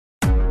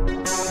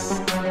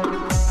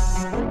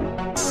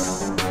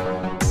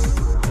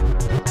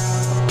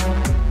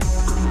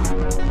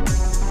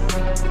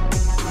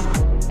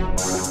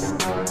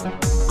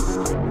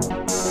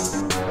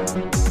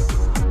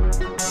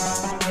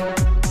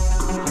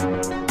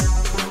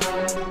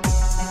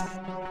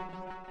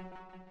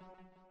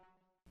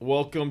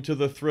welcome to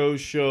the Throw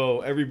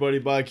Show. Everybody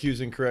buy Cues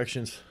and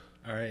Corrections.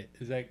 All right.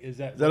 Is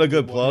that a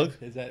good plug?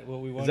 Is that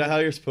what we want? Is that how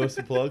you're supposed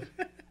to plug?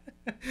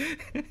 Is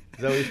that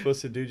what you're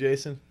supposed to do,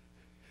 Jason?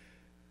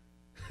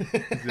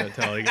 He's not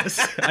telling us.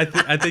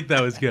 I think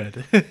that was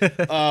good.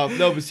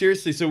 No, but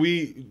seriously, so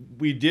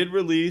we did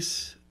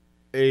release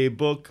a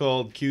book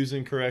called Cues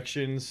and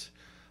Corrections,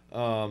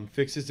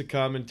 Fixes to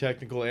Common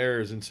Technical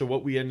Errors. And so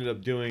what we ended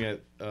up doing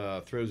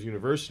at Throws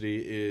University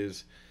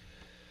is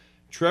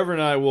Trevor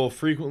and I will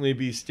frequently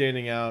be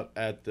standing out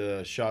at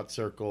the shot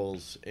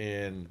circles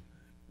and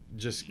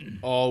just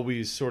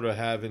always sort of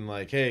having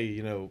like, hey,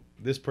 you know,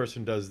 this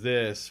person does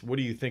this. What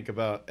do you think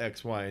about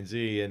X, Y, and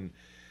Z? And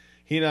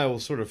he and I will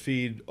sort of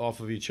feed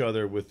off of each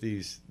other with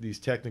these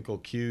technical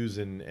cues.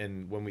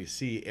 And when we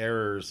see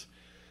errors,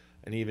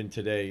 and even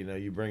today, you know,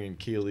 you bring in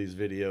Keely's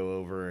video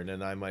over, and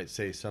then I might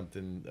say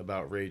something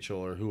about Rachel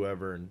or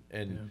whoever,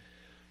 and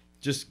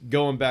just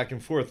going back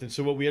and forth. And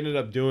so what we ended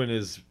up doing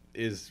is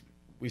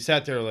we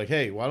sat there like,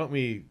 hey, why don't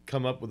we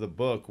come up with a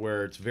book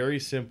where it's very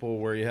simple,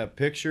 where you have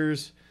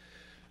pictures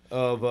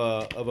of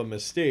a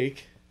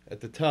mistake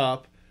at the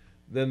top,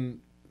 then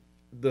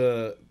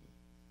the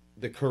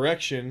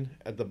correction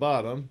at the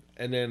bottom,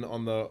 and then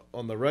on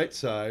the right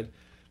side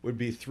would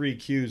be 3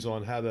 cues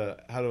on how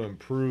to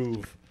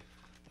improve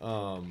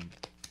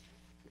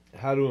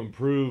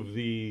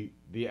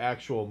the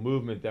actual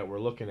movement that we're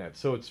looking at.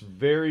 So it's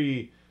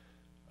very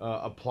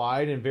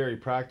applied and very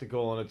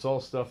practical, and it's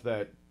all stuff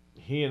that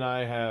he and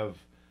I have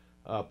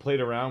played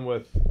around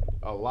with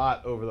a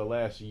lot over the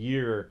last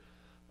year,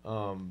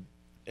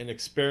 and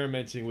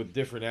experimenting with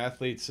different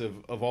athletes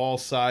of all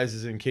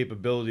sizes and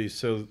capabilities.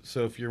 So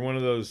if you're one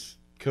of those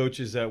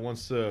coaches that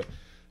wants to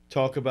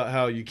talk about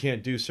how you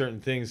can't do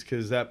certain things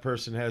because that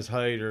person has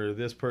height, or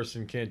this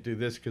person can't do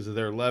this because of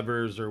their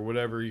levers, or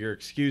whatever your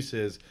excuse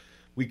is,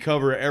 we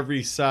cover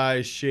every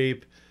size,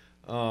 shape,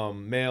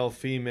 male,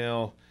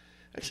 female.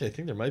 Actually, I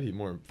think there might be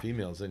more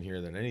females in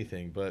here than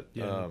anything, but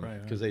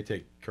because they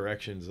take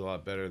corrections a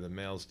lot better than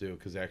males do,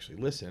 because they actually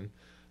listen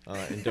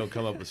and don't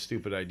come up with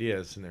stupid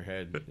ideas in their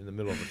head in the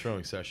middle of a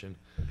throwing session.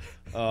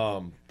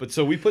 But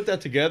so we put that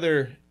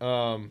together.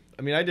 I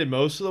mean, I did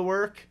most of the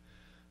work.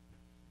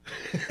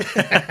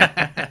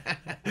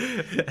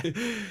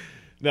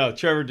 No,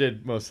 Trevor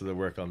did most of the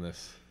work on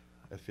this.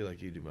 I feel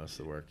like you do most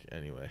of the work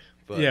anyway.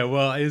 But yeah,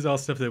 well, it's all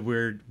stuff that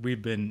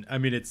we've been. I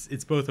mean,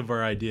 it's both of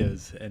our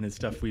ideas, and it's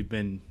stuff we've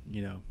been,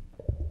 you know,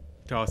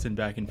 talking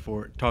back and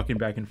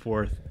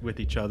forth with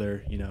each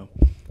other, you know,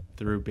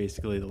 through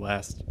basically the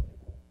last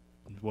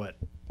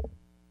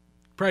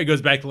probably goes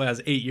back to the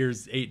last 8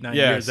 years, 9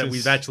 years that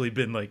we've actually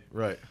been like,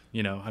 right,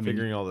 you know, I mean,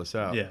 figuring all this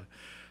out. Yeah,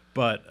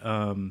 but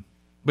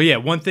yeah,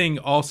 one thing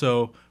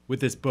also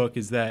with this book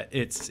is that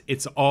it's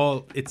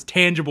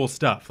tangible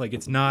stuff. Like,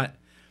 it's not.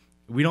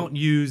 We don't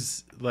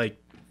use like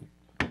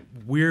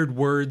weird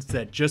words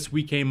that just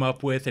we came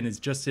up with and it's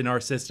just in our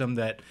system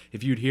that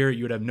if you'd hear it,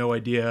 you would have no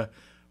idea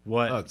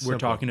what we're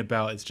talking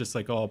about. It's just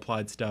like all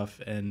applied stuff.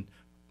 And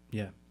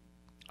yeah,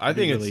 I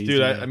think really it's,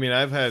 dude, I mean,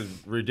 I've had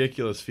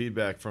ridiculous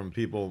feedback from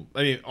people.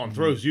 I mean, on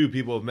Throws You,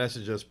 people have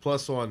messaged us,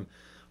 plus on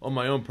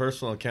my own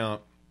personal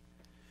account.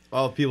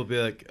 All people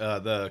be like,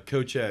 the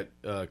coach at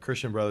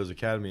Christian Brothers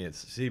Academy at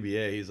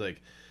CBA, he's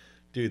like,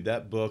 dude,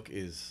 that book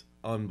is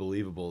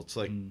unbelievable. It's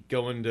like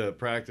going to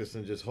practice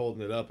and just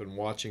holding it up and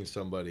watching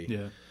somebody.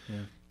 Yeah.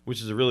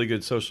 Which is a really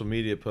good social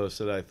media post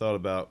that I thought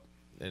about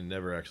and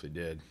never actually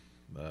did.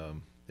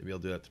 Maybe I'll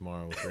do that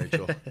tomorrow with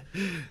Rachel.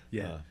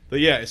 Yeah. But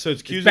yeah, so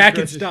it's Cues back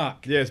in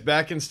stock. Yeah, it's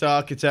back in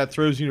stock. It's at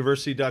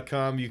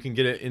throwsuniversity.com. You can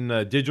get it in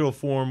digital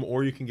form,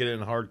 or you can get it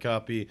in hard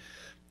copy.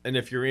 And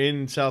if you're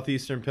in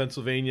southeastern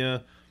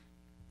Pennsylvania,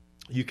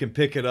 you can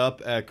pick it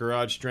up at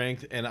Garage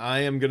Strength. And I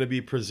am going to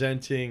be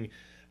presenting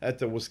at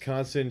the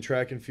Wisconsin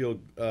Track and Field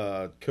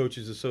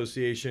Coaches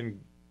Association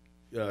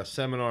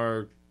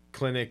seminar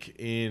clinic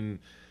in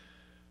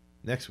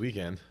next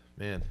weekend.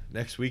 Man,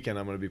 next weekend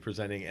I'm going to be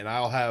presenting, and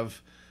I'll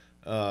have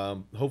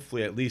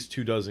hopefully at least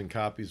 24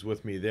 copies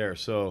with me there.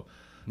 So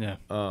yeah,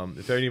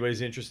 if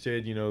anybody's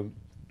interested, you know,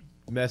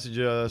 message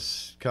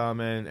us,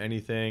 comment,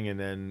 anything,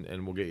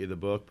 and we'll get you the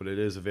book. But it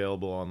is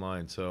available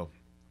online, so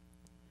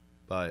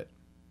buy it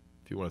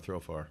if you want to throw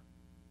far.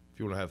 If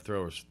you want to have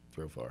throwers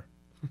throw far.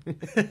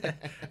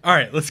 All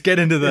right, let's get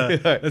into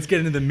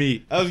the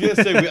meat. I was gonna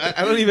say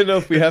I don't even know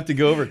if we have to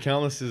go over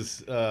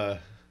Calnis's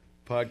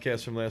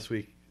podcast from last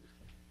week.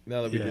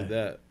 Now that we did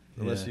that,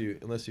 unless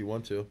you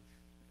want to.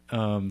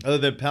 Other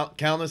than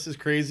Calnis is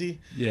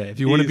crazy. Yeah, if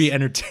you want to be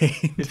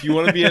entertained. If you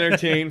want to be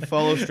entertained,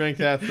 follow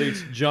Strength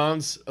Athletes.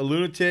 John's a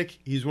lunatic.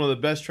 He's one of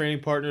the best training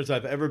partners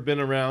I've ever been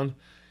around,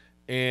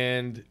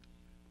 and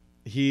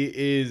he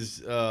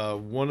is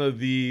one of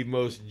the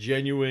most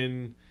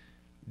genuine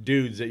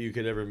dudes that you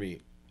could ever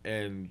meet.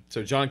 And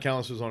so John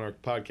Callis was on our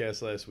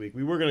podcast last week.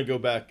 We were going to go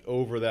back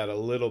over that a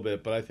little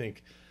bit, but I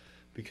think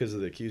because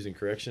of the Cues and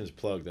Corrections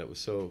plug that was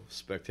so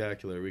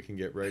spectacular, we can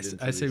get right into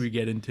it. I say we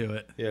get into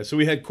it. Yeah, so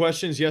we had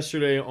questions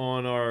yesterday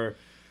on our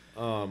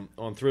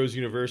on Throws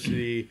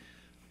University.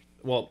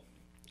 Well,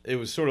 it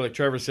was sort of like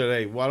Trevor said,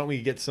 hey, why don't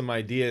we get some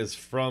ideas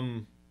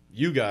from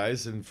you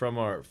guys and from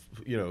our,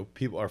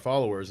 people, our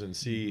followers, and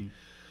see,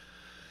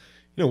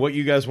 what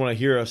you guys want to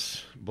hear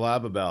us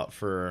blab about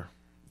for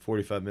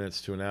 45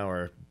 minutes to an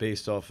hour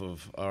based off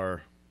of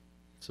our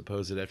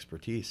supposed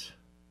expertise.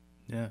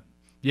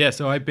 Yeah,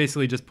 so I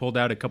basically just pulled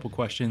out a couple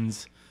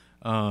questions.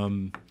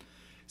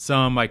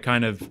 Some I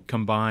kind of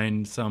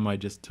combined, some I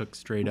just took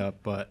straight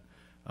up, but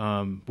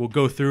we'll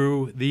go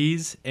through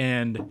these,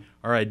 and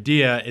our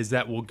idea is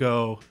that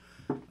we'll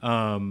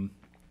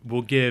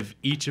give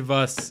each of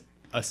us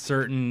a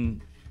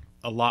certain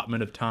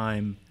allotment of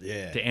time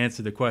to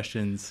answer the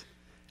questions,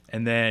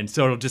 and then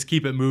so it'll just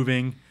keep it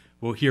moving.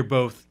 We'll hear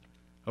both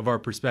of our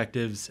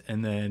perspectives,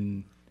 and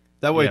then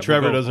that way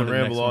Trevor doesn't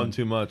ramble on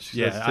too much.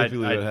 Yeah, that's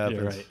typically what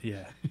happens.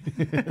 Yeah,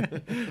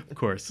 right. Yeah. Of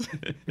course.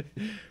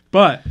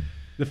 But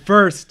the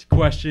first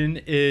question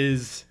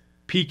is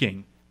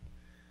peaking.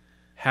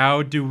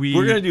 How do we...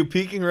 We're going to do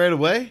peaking right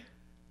away?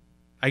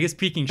 I guess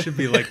peaking should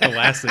be like the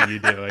last thing you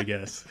do, I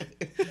guess.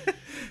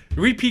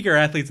 We peak our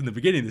athletes in the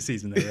beginning of the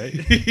season, though, right?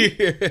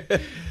 Yeah.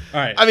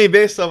 All right. I mean,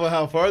 based off of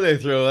how far they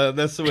throw,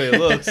 that's the way it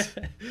looks.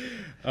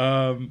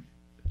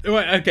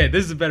 Okay,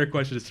 this is a better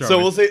question to start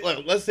So with.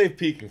 let's save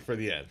peaking for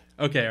the end.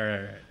 Okay,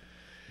 all right.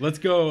 Let's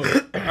go.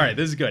 All right,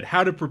 this is good.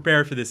 How to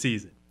prepare for the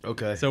season.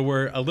 Okay. So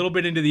we're a little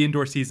bit into the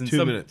indoor season.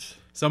 2 minutes.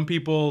 Some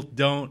people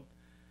don't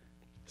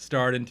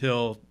start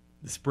until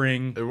the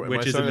spring,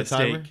 which is a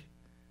mistake.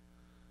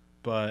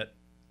 But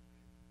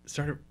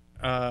start.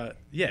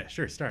 Yeah,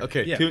 sure. Start.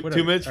 Okay. Yeah,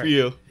 2 minutes for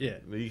you. Yeah.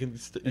 You can.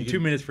 2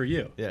 minutes for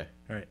you. Yeah.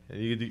 All right. And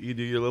you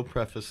do your little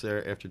preface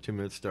there after 2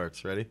 minutes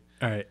starts. Ready?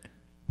 All right.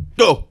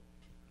 Go.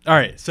 All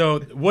right.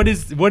 So what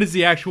is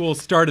the actual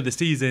start of the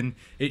season?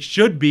 It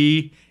should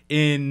be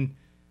in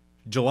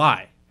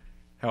July.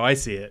 How I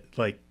see it,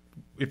 like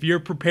if you're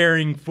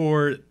preparing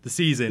for the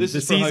season, the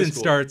season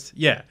starts.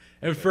 Yeah,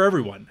 and for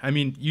everyone. I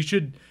mean, you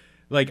should.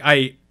 Like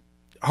I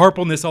harp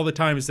on this all the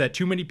time, is that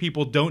too many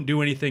people don't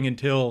do anything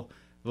until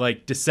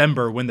like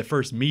December when the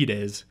first meet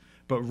is.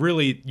 But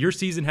really, your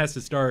season has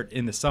to start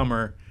in the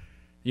summer.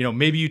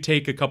 Maybe you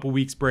take a couple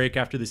weeks break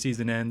after the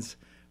season ends,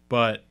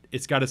 but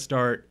it's got to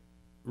start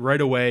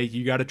right away.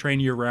 You got to train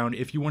year round.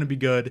 If you want to be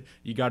good,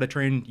 you got to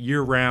train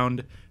year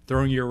round,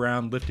 throwing year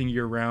round, lifting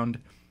year round.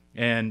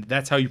 And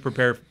that's how you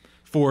prepare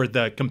for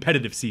the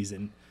competitive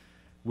season,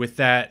 with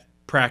that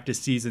practice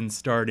season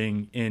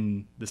starting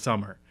in the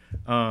summer.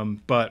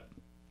 But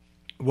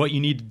what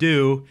you need to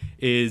do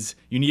is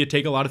you need to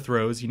take a lot of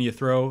throws. You need to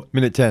throw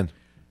minute 10.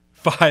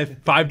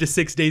 5 to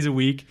 6 days a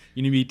week.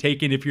 You need to be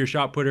taking, if you're a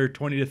shot putter,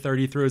 20 to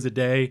 30 throws a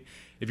day.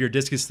 If you're a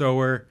discus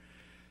thrower,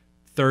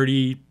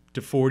 30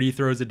 to 40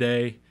 throws a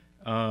day.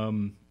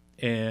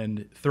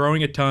 And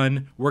throwing a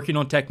ton, working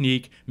on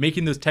technique,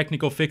 making those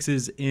technical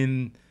fixes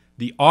in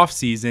the off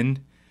season,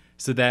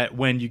 so that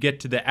when you get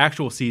to the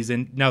actual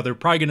season, now there are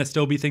probably going to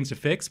still be things to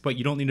fix, but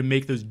you don't need to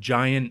make those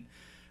giant,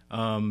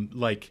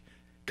 like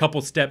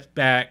couple steps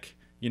back,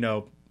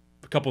 a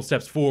couple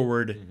steps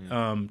forward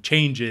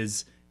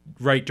changes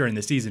right during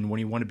the season when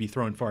you want to be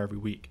throwing far every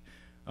week.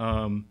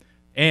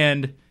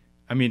 And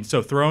I mean,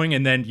 so throwing,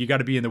 and then you got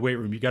to be in the weight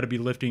room. You got to be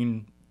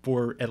lifting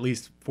for at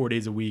least 4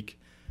 days a week.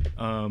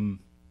 And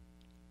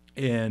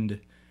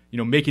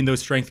making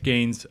those strength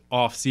gains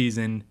off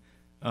season.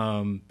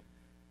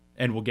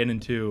 And we'll get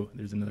into,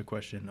 there's another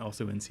question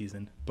also in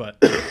season, but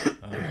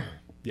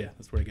yeah,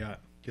 that's what I got.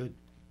 Good.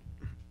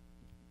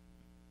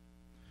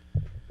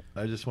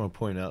 I just want to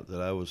point out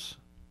that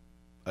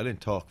I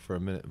didn't talk for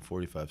 1 minute and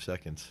 45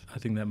 seconds. I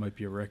think that might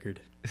be a record.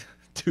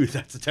 Dude,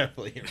 that's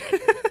definitely a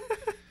record.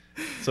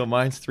 So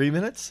mine's 3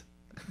 minutes?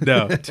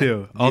 No,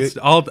 2.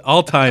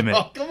 I'll time it.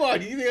 Oh, come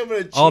on. You think I'm going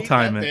to cheat? I'll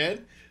time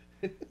it.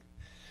 Man?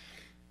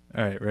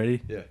 All right,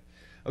 ready? Yeah.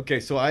 Okay,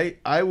 so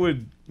I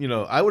would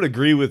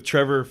agree with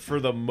Trevor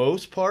for the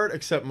most part,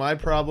 except my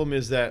problem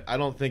is that I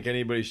don't think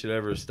anybody should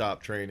ever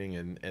stop training,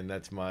 and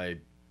that's my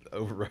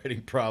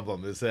overriding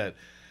problem, is that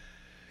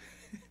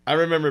I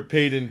remember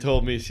Peyton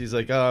told me, she's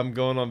like, oh, I'm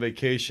going on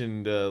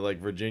vacation to like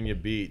Virginia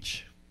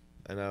Beach.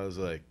 And I was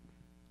like,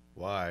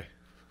 why?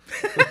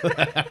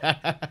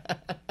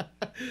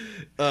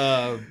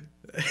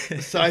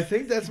 So I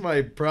think that's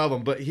my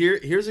problem. But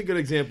here's a good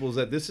example, is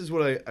that this is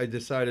what I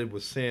decided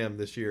with Sam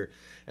this year.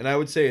 And I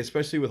would say,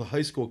 especially with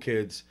high school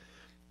kids,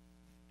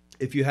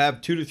 if you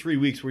have 2 to 3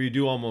 weeks where you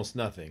do almost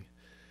nothing,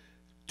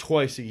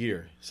 twice a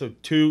year. So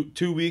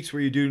two weeks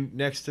where you do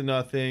next to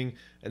nothing,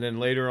 and then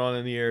later on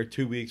in the year,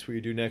 2 weeks where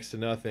you do next to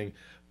nothing.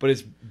 But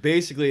it's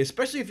basically,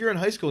 especially if you're in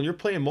high school and you're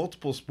playing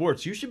multiple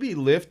sports, you should be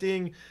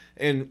lifting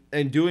and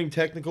doing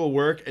technical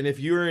work. And if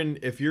you're in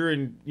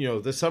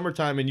the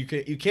summertime and you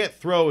can't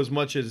throw as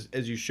much as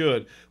you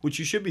should, which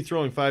you should be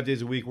throwing 5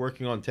 days a week,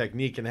 working on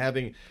technique and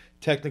having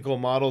technical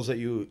models that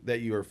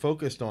you are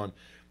focused on.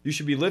 You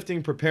should be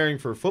lifting, preparing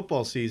for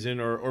football season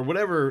or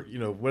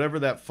whatever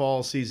that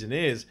fall season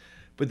is.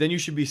 but then you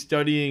should be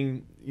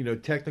studying,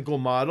 technical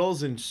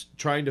models and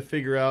trying to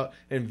figure out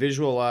and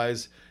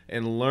visualize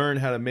and learn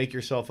how to make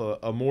yourself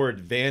a more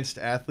advanced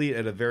athlete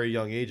at a very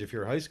young age. If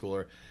you're a high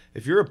schooler,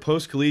 if you're a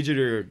post-collegiate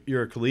or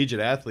you're a collegiate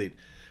athlete,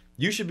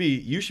 you should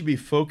be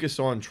focused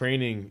on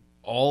training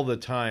all the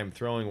time,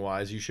 throwing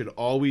wise. You should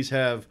always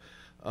have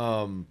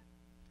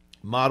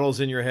models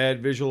in your head,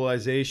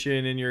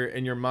 visualization in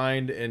your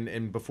mind,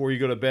 and before you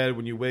go to bed,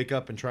 when you wake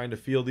up, and trying to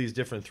feel these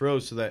different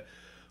throws, so that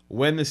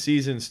when the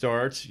season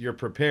starts, you're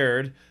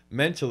prepared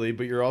mentally,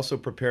 but you're also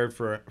prepared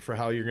for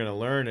how you're going to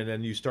learn. And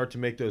then you start to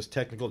make those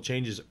technical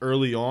changes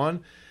early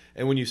on.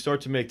 And when you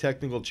start to make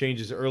technical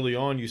changes early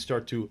on, you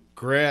start to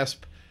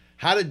grasp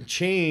how to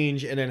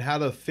change, and then how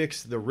to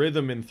fix the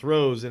rhythm and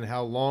throws, and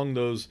how long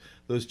those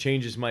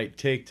changes might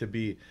take to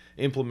be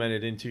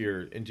implemented into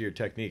your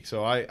technique.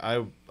 So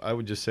I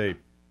would just say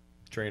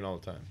train all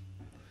the time.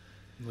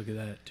 Look at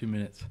that, 2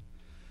 minutes.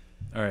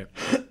 All right.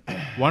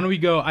 Why don't we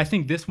go? I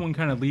think this one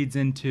kind of leads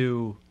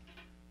into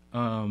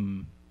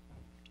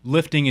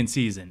lifting in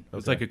season.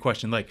 It's like a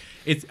question. Like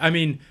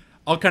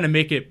I'll kind of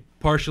make it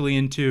partially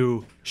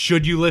into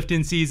should you lift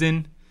in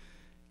season?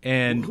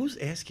 And who's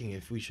asking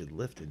if we should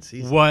lift in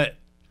season? What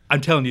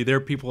I'm telling you, there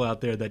are people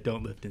out there that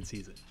don't lift in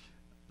season.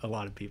 A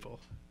lot of people.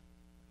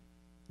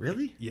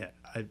 Really? Yeah,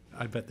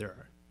 I bet there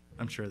are.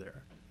 I'm sure there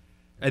are.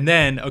 And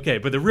then, okay,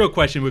 but the real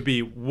question would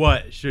be,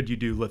 what should you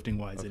do lifting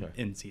wise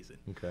in season?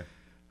 Okay.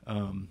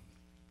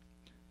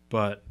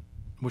 But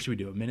what should we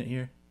do? A minute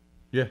here?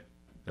 Yeah,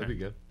 that'd be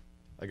good.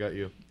 I got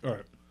you. All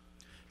right.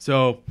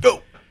 So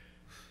go.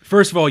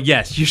 First of all,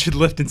 yes, you should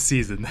lift in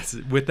season. That's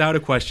without a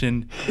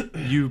question.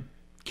 You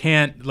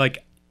can't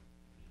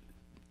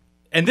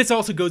and this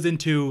also goes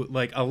into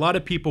a lot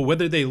of people,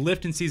 whether they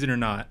lift in season or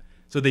not.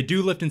 So they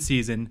do lift in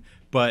season,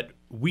 but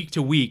week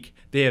to week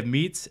they have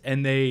meets,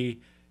 and they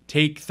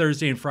take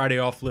Thursday and Friday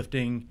off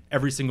lifting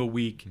every single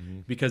week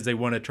because they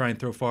want to try and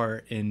throw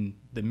far in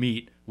the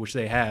meet, which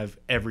they have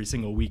every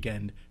single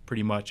weekend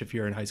pretty much if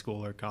you're in high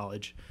school or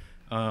college.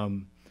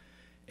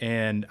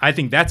 And I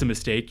think that's a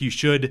mistake. You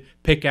should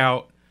pick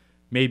out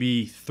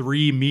maybe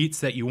 3 meets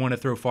that you want to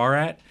throw far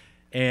at.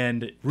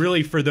 And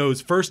really for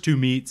those first 2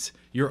 meets,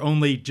 you're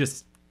only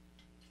just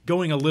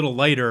going a little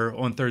lighter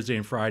on Thursday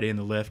and Friday in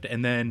the lift.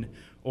 And then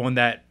on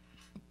that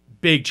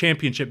big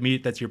championship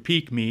meet, that's your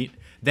peak meet,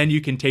 then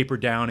you can taper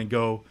down and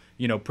go,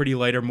 pretty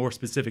lighter, more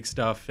specific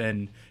stuff,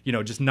 and,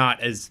 just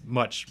not as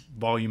much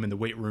volume in the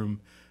weight room,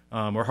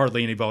 or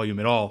hardly any volume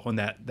at all on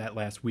that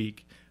last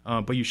week.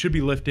 But you should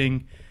be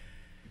lifting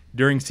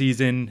during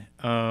season.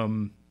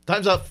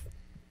 Time's up.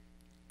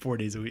 4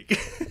 days a week.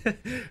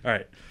 All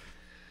right.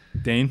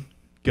 Dane,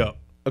 go.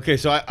 Okay,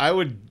 so I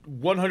would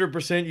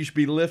 100% you should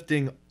be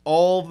lifting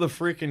all the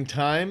freaking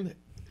time.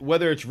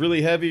 Whether it's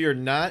really heavy or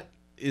not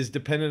is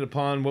dependent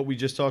upon what we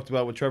just talked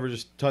about, what Trevor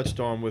just touched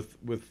on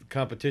with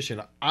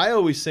competition. I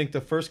always think the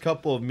first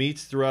couple of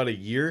meets throughout a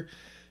year,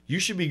 you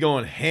should be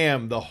going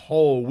ham the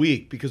whole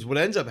week, because what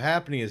ends up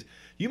happening is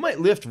you might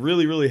lift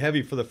really, really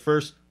heavy for the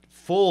first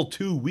full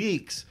 2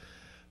 weeks,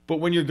 but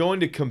when you're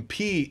going to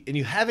compete and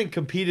you haven't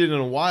competed in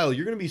a while,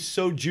 you're going to be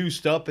so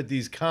juiced up at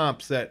these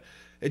comps that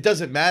it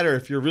doesn't matter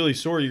if you're really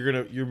sore. You're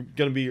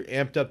gonna be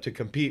amped up to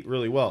compete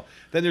really well.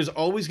 Then there's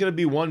always gonna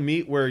be one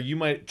meet where you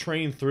might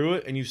train through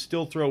it and you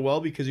still throw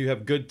well because you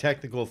have good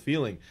technical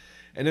feeling.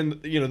 And then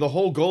the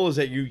whole goal is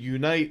that you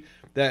unite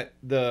that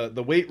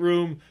the weight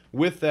room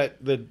with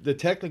the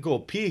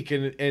technical peak,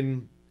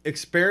 and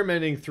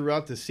experimenting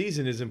throughout the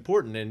season is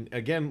important. And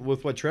again,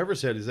 with what Trevor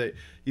said, is that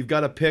you've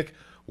got to pick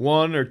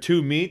 1 or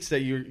 2 meets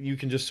that you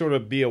can just sort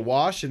of be a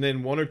wash, and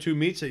then 1 or 2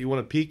 meets that you want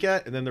to peak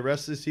at, and then the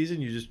rest of the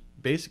season you just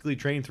basically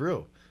train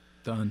through.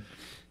 Done.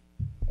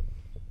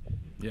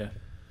 Yeah.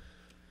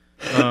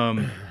 All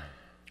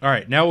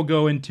right, now we'll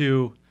go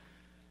into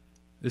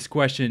this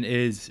question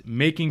is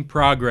making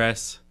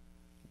progress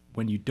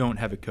when you don't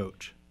have a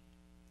coach.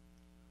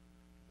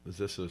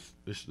 This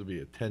will be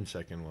a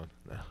 10-second one.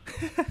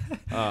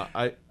 No.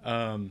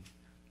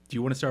 Do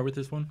you want to start with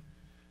this one?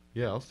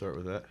 Yeah, I'll start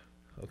with that.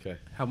 Okay.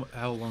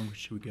 How long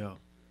should we go?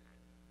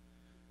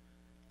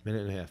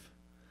 Minute and a half.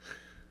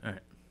 All right.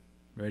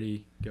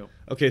 Ready, go.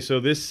 Okay, so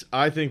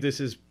I think this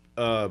is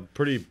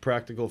pretty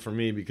practical for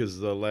me, because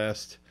the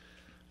last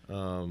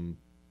 2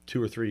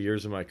 or 3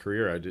 years of my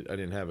career, I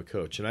didn't have a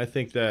coach. And I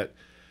think that,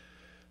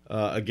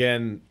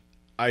 again,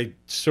 I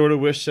sort of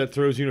wish that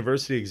Throws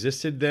University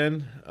existed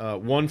then.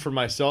 1, for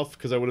myself,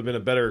 because I would have had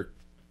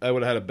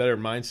a better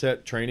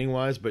mindset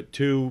training-wise, but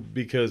 2,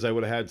 because I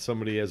would have had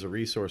somebody as a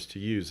resource to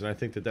use. And I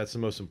think that that's the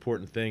most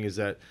important thing, is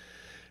that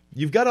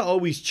you've got to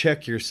always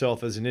check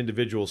yourself as an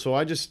individual. So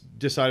I just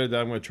decided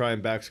that I'm going to try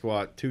and back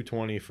squat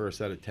 220 for a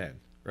set of 10,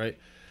 right?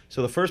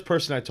 So the first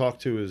person I talk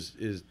to is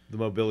the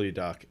mobility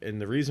doc. And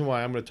the reason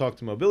why I'm going to talk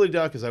to mobility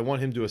doc is I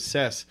want him to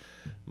assess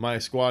my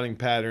squatting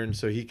pattern,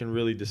 so he can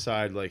really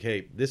decide, like,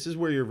 hey, this is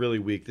where you're really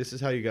weak. This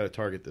is how you got to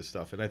target this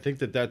stuff. And I think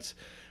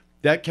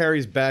that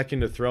carries back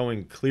into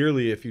throwing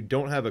clearly. If you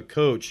don't have a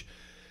coach,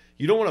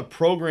 you don't want to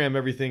program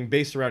everything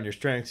based around your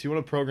strengths. You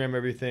want to program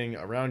everything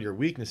around your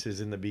weaknesses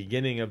in the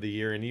beginning of the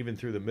year and even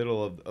through the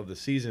middle of the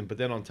season. But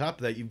then on top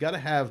of that, you've got to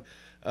have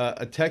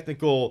a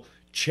technical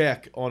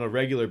check on a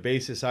regular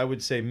basis. I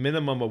would say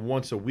minimum of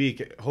once a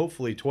week,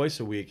 hopefully twice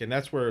a week. And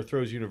that's where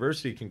Throws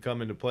University can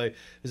come into play,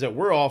 is that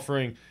we're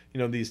offering,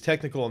 these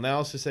technical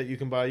analysis that you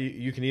can buy.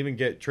 You can even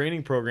get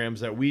training programs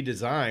that we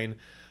design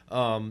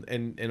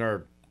and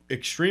are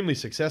extremely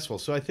successful.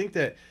 So I think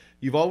that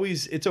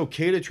it's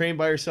okay to train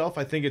by yourself.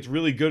 I think it's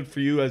really good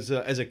for you as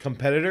a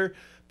competitor,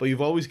 but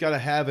you've always got to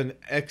have an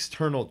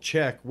external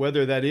check,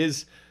 whether that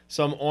is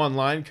some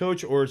online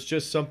coach or it's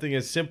just something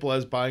as simple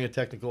as buying a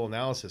technical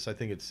analysis. I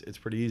think it's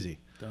pretty easy.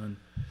 Done.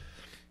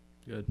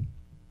 Good.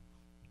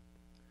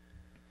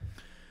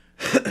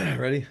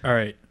 Ready? All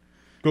right.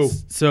 Go.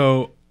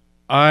 So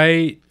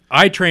I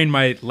trained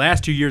my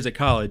last 2 years at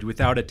college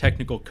without a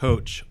technical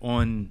coach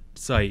on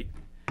site.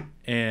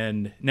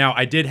 And now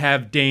I did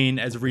have Dane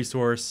as a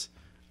resource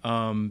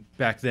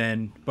back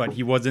then, but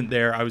he wasn't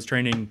there. I was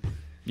training,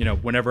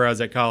 whenever I was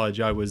at college,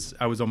 I was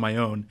on my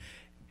own.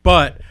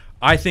 But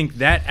I think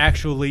that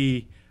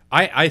actually,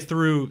 I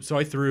threw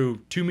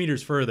 2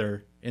 meters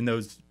further in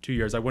those 2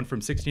 years. I went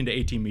from 16 to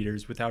 18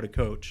 meters without a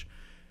coach.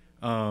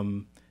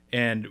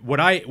 And what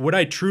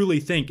I truly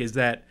think is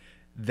that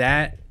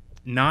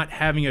not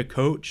having a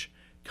coach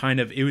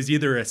it was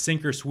either a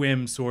sink or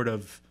swim sort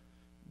of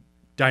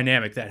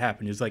dynamic that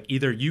happened. It's like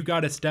either you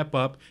got to step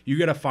up, you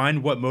got to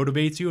find what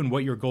motivates you and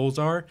what your goals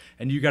are,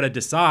 and you got to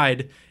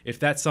decide if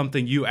that's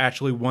something you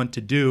actually want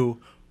to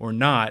do or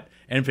not.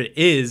 And if it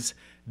is,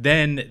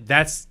 then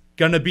that's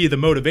going to be the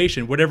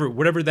motivation.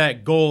 Whatever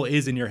that goal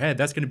is in your head,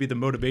 that's going to be the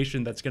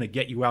motivation that's going to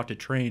get you out to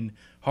train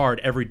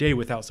hard every day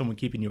without someone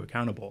keeping you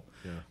accountable.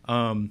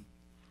 Yeah.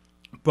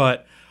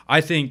 But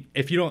I think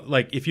if you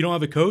don't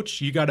have a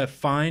coach, you got to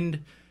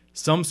find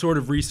some sort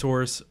of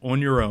resource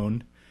on your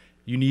own.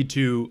 You need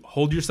to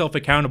hold yourself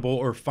accountable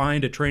or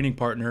find a training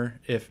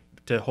partner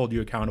to hold you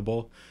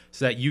accountable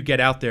so that you get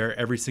out there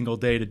every single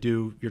day to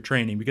do your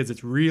training, because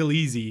it's real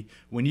easy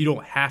when you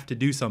don't have to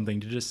do something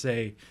to just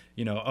say,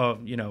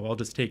 I'll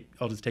just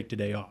take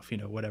today off,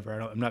 whatever.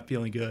 I'm not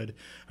feeling good.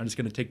 I'm just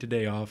going to take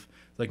today off.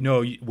 It's like,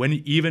 no,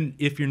 even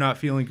if you're not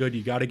feeling good,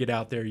 you got to get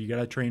out there. You got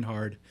to train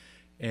hard.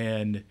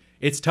 And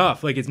it's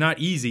tough. Like, it's not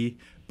easy,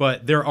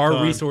 but there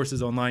are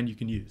resources online you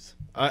can use.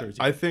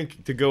 I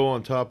think to go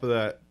on top of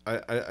that,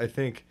 I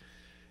think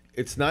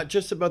it's not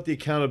just about the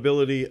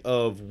accountability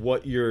of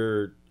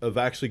of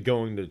actually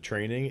going to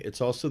training. It's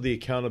also the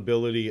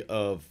accountability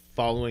of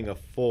following a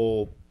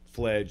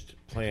full-fledged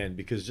plan,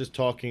 because just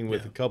talking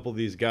with a couple of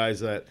these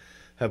guys that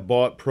have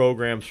bought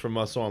programs from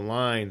us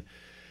online,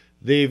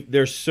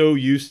 they're so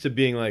used to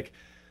being like,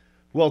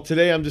 well,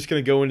 today I'm just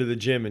going to go into the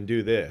gym and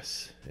do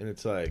this. And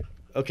it's like,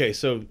 okay,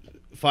 so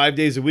 5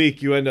 days a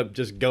week you end up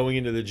just going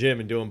into the gym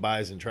and doing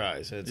buys and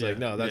tries. And it's like,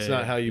 no, that's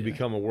not how you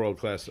become a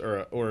world-class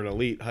or an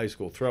elite high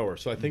school thrower.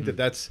 So I think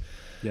that's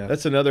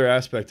another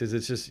aspect, is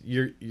it's just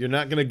you're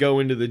not going to go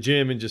into the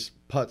gym and just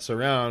putz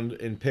around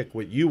and pick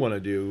what you want to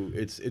do.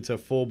 It's a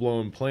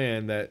full-blown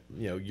plan that,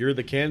 you're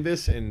the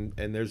canvas and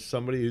there's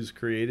somebody who's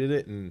created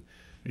it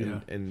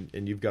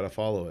and you've got to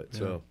follow it. Yeah.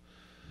 So,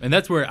 and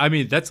that's where,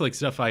 that's like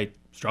stuff I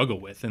struggle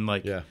with. And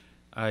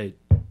I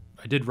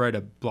did write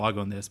a blog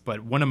on this,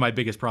 but one of my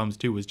biggest problems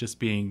too was just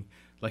being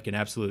like an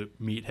absolute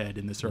meathead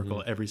in the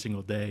circle every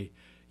single day.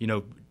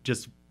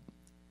 Just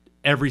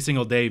every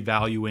single day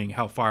valuing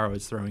how far I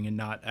was throwing and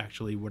not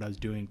actually what I was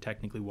doing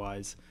technically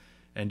wise,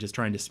 and just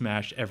trying to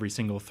smash every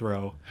single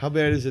throw. How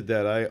bad is it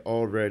that I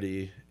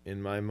already,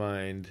 in my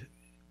mind,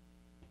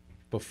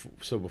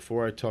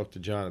 before I talked to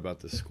John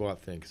about the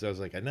squat thing, because I was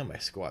like, I know my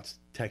squats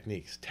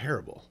technique's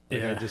terrible.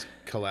 Like, I just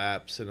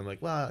collapse, and I'm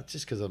like, well, it's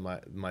just because of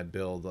my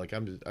build. Like,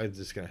 I'm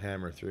just gonna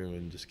hammer through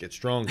and just get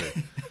stronger.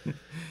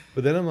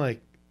 But then I'm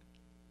like,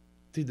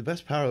 dude, the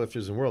best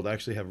powerlifters in the world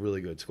actually have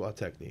really good squat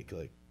technique.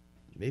 Like,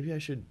 maybe I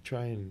should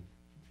try and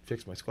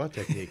fix my squat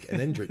technique and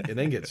then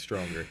get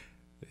stronger.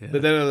 Yeah.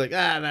 But then I was like,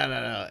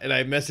 no. And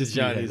I messaged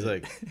John. He's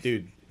like,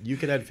 dude, you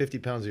could add 50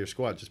 pounds of your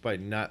squat just by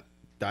not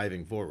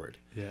diving forward.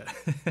 Yeah.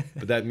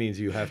 But that means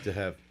you have to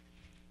have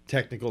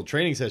technical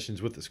training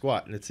sessions with the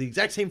squat, and it's the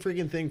exact same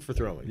freaking thing for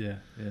throwing. Yeah.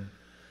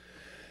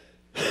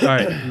 All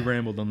right, we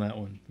rambled on that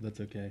one.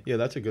 That's okay. Yeah,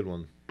 that's a good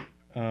one.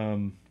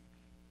 I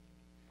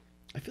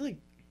feel like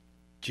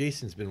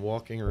Jason's been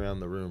walking around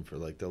the room for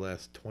like the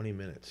last 20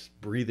 minutes,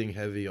 breathing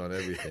heavy on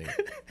everything.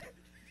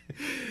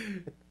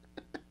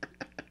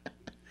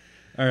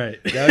 All right.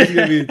 Now he's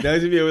gonna be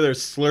over there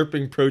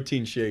slurping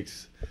protein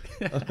shakes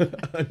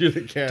under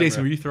the camera.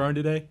 Jason, were you throwing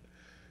today?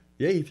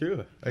 Yeah, he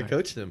threw. I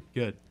coached him.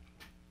 Good.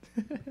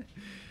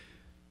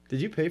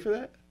 Did you pay for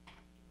that?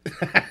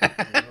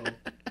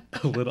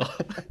 A little.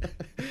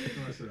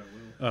 I said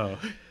I will.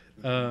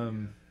 Oh.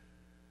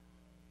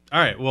 All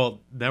right. Well,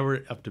 now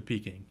we're up to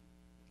peaking.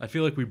 I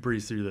feel like we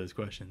breezed through those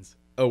questions.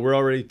 Oh, we're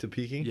already to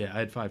peaking? Yeah, I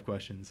had 5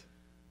 questions.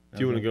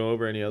 Do you want to go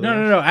over any other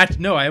ones?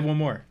 No, I have one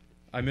more.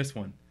 I missed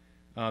one.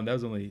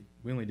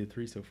 We only did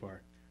 3 so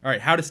far. All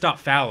right, how to stop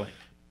fouling.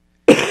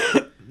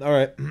 All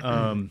right.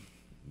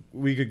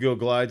 we could go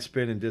glide,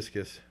 spin, and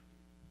discus.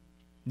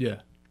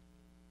 Yeah.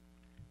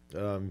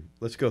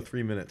 Let's go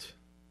 3 minutes.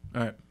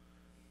 All right.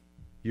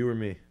 You or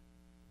me?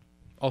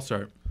 I'll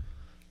start.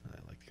 I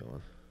like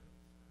going.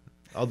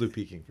 I'll do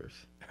peeking first.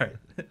 All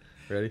right.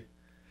 Ready?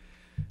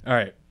 All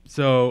right.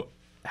 So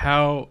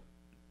how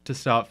to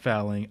stop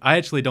fouling? I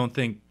actually don't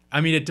think.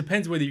 I mean, it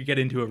depends whether you get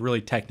into it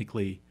really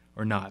technically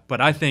or not. But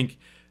I think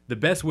the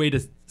best way to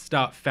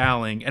stop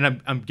fouling,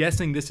 and I'm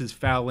guessing this is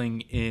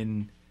fouling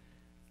in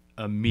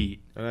a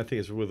meet. And I think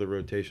it's with a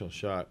rotational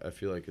shot. I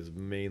feel like is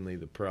mainly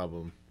the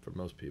problem for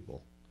most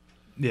people.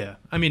 Yeah.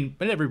 I mean,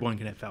 but everyone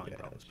can have fouling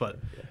problems. But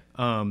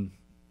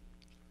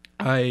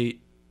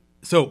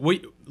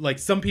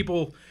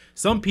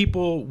some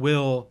people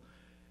will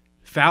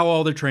foul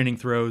all their training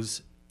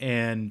throws,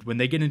 and when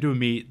they get into a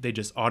meet, they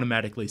just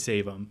automatically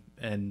save them,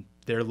 and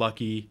they're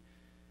lucky,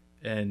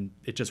 and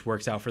it just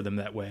works out for them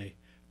that way.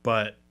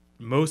 But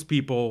most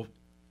people,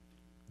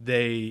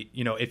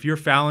 if you're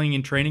fouling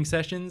in training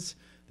sessions,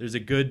 there's a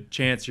good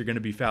chance you're going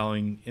to be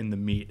fouling in the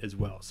meet as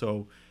well.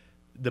 So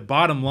the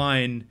bottom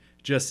line,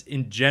 just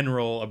in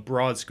general, a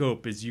broad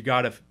scope, is you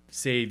got to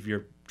save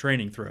your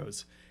training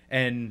throws,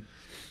 and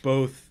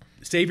both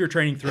save your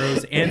training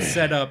throws and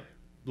set up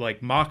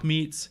like mock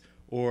meets,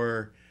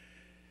 or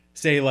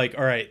say like,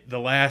 all right, the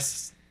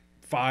last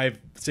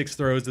 5-6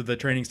 throws of the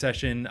training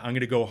session, I'm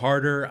going to go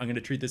harder. I'm going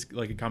to treat this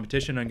like a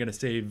competition. I'm going to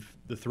save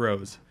the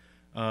throws.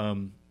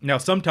 Now,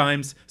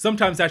 sometimes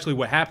actually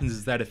what happens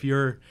is that if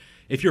you're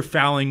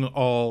fouling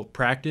all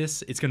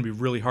practice, it's going to be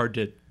really hard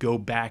to go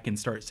back and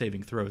start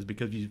saving throws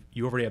because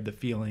you already have the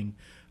feeling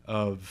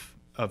of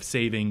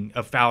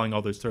fouling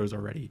all those throws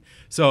already.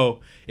 So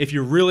if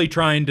you're really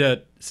trying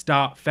to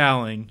stop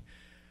fouling,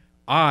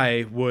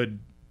 I would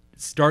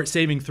start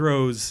saving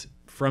throws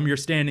from your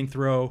standing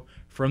throw,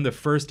 from the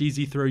first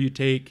easy throw you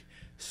take,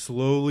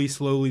 slowly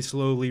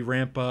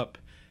ramp up,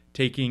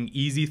 taking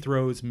easy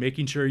throws,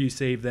 making sure you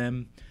save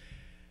them.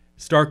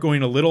 Start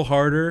going a little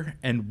harder,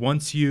 and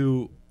once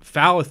you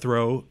foul a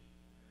throw,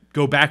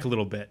 go back a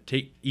little bit.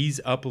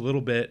 Ease up a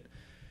little bit,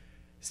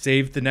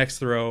 save the next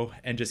throw,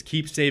 and just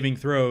keep saving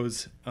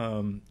throws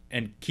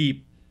and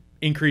keep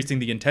increasing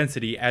the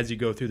intensity as you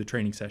go through the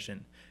training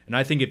session. And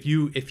I think if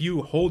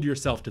you hold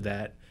yourself to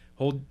that,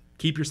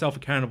 keep yourself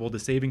accountable to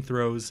saving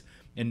throws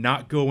and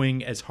not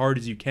going as hard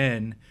as you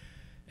can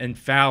and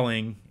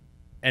fouling,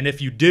 and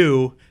if you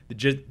do,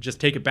 just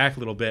take it back a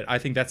little bit. I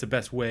think that's the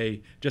best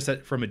way, just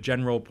from a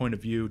general point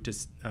of view, to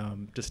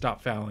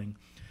stop fouling.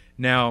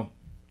 Now,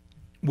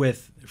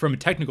 from a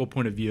technical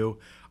point of view,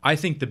 I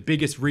think the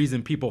biggest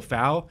reason people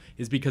foul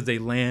is because they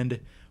land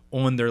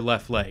on their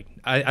left leg.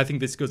 I think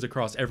this goes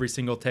across every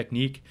single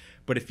technique.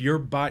 But if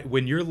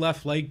when your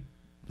left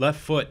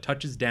foot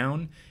touches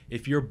down,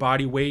 if your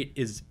body weight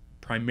is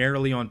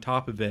primarily on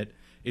top of it,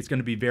 it's going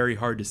to be very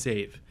hard to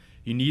save.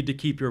 You need to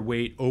keep your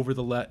weight over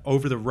the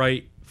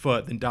right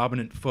foot, the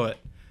dominant foot,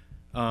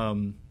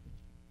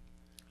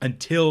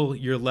 until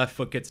your left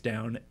foot gets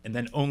down, and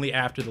then only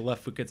after the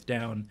left foot gets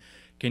down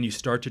can you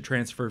start to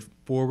transfer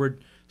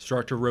forward,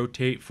 start to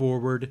rotate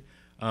forward,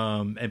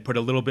 and put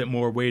a little bit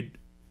more weight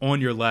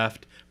on your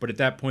left. But at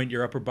that point,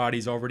 your upper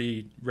body's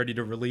already ready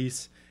to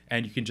release,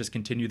 and you can just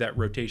continue that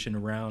rotation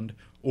around,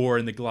 or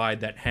in the glide,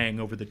 that hang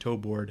over the toe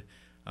board,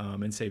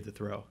 and save the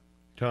throw.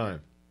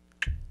 Time.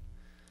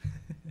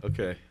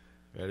 Okay.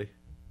 Ready?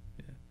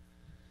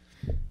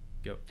 Yeah.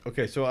 Go.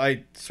 Okay, so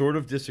I sort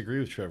of disagree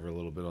with Trevor a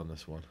little bit on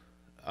this one.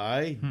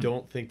 I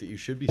don't think that you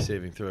should be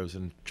saving throws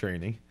in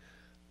training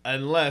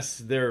unless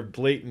they're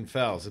blatant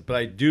fouls. But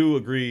I do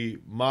agree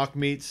mock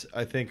meets,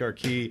 I think, are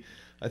key.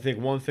 I think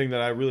one thing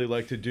that I really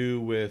like to do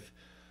with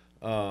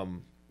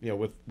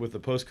the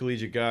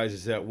post-collegiate guys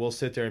is that we'll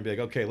sit there and be like,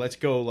 okay, let's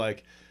go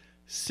like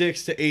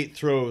 6 to 8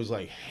 throws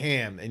like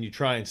ham, and you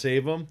try and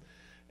save them.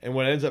 And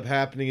what ends up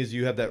happening is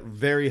you have that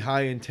very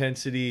high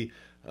intensity,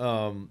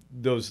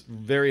 those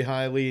very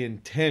highly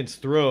intense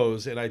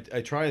throws. And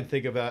I try and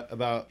think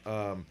about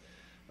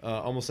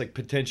almost like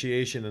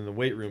potentiation in the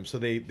weight room. So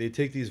they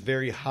take these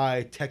very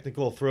high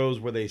technical throws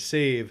where they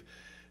save,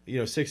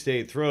 6 to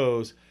 8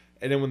 throws.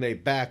 And then when they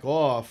back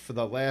off for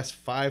the last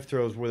 5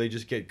 throws where they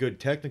just get good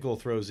technical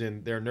throws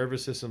in, their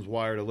nervous system's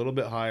wired a little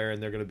bit higher,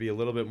 and they're going to be a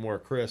little bit more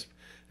crisp,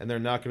 and they're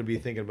not going to be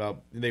thinking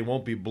about, they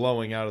won't be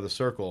blowing out of the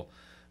circle.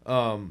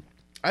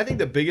 I think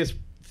the biggest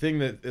thing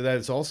that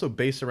is also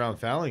based around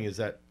fouling is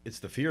that it's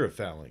the fear of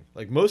fouling.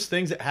 Like most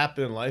things that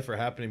happen in life are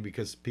happening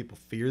because people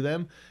fear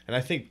them, and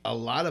I think a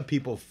lot of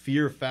people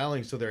fear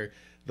fouling, so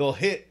they'll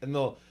hit and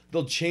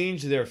they'll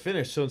change their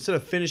finish. So instead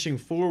of finishing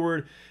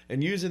forward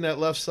and using that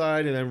left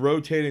side and then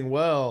rotating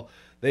well,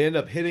 they end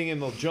up hitting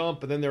and they'll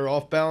jump, and then they're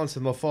off balance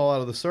and they'll fall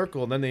out of the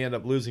circle, and then they end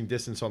up losing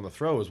distance on the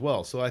throw as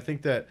well. So I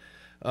think that.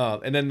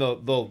 And then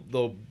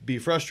they'll be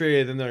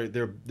frustrated, and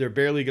they're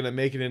barely going to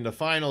make it into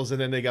finals,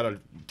 and then they got to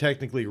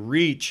technically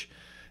reach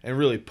and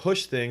really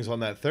push things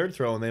on that third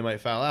throw, and they might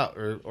foul out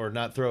or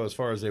not throw as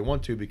far as they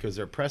want to because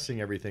they're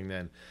pressing everything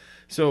then.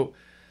 So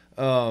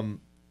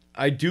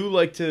I do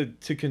like to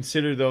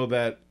consider, though,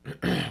 that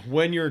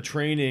when you're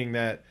training,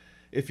 that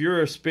if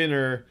you're a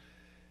spinner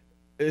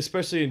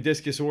especially in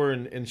discus or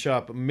in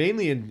shot, but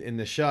mainly in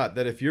the shot,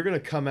 that if you're going to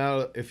come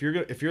out, if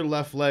your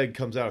left leg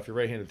comes out, if you're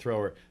right-handed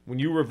thrower, when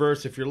you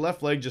reverse, if your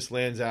left leg just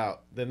lands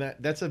out, then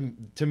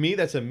to me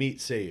that's a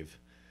meat save.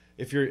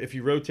 If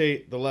you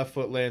rotate, the left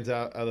foot lands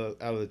out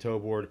of the toe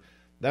board,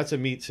 that's a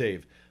meat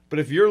save. But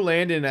if you're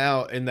landing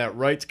out and that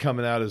right's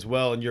coming out as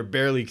well, and you're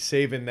barely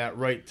saving that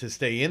right to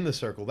stay in the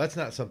circle, that's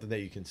not something that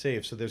you can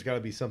save. So there's got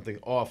to be something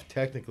off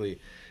technically.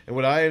 And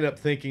what I end up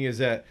thinking is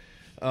that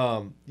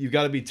you've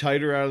got to be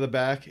tighter out of the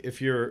back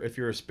if you're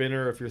a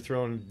spinner, if you're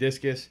throwing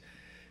discus.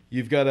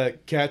 You've got to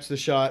catch the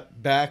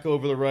shot back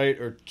over the right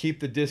or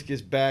keep the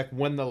discus back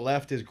when the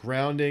left is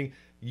grounding.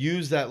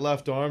 Use that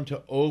left arm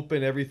to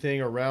open everything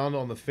around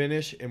on the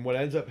finish. And what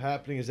ends up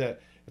happening is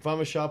that if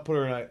I'm a shot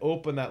putter and I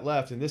open that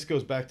left, and this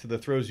goes back to the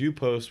throws you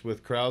post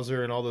with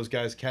Krauser and all those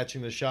guys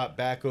catching the shot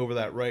back over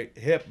that right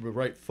hip,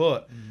 right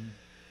foot,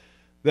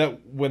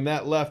 that when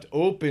that left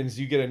opens,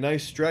 you get a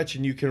nice stretch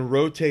and you can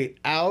rotate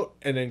out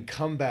and then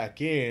come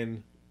back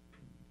in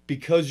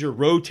because you're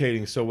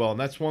rotating so well. And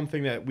that's one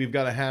thing that we've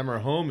got to hammer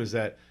home is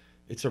that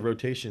it's a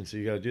rotation, so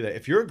you got to do that.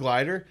 If you're a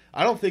glider,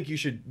 I don't think you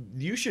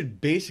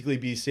should basically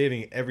be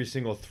saving every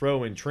single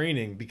throw in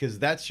training, because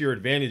that's your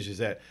advantage, is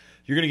that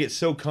you're going to get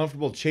so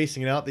comfortable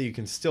chasing it out that you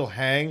can still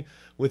hang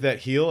with that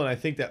heel, and I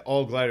think that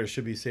all gliders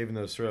should be saving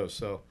those throws.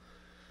 So,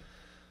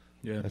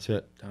 yeah, that's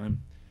it.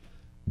 Time.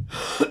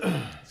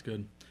 That's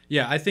good.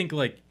 Yeah, I think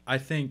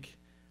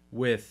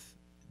with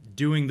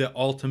doing the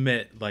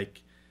ultimate,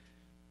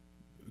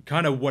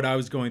 kind of what I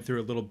was going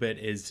through a little bit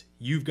is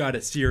you've got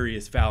a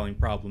serious fouling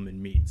problem in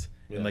meets,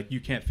 and you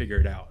can't figure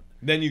it out.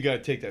 Then you got to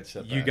take that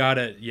step back. You got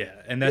to,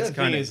 and that's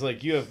kind of is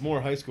you have more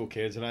high school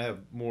kids, and I have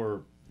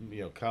more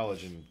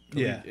college and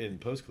in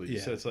post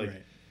collegiate. So it's right.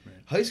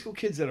 High school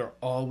kids that are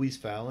always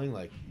fouling,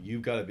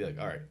 you've got to be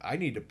all right, I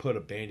need to put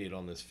a Band-Aid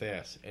on this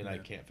fast, and I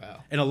can't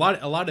foul. And a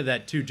lot of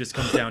that too just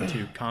comes down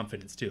to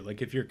confidence too.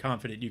 If you're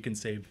confident you can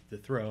save the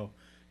throw,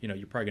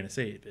 you're probably going to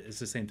save it. It's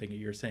the same thing that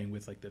you're saying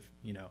with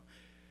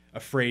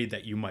afraid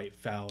that you might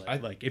foul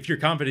it. If you're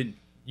confident,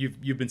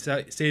 you've been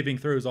saving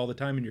throws all the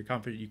time, and you're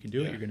confident you can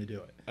do it, you're going to do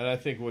it. And I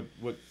think what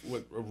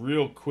a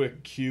real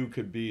quick cue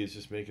could be is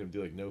just making them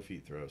do no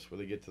feet throws, where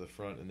they get to the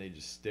front and they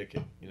just stick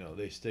it.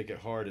 They stick it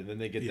hard, and then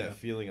they get that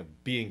feeling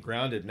of being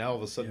grounded. Now all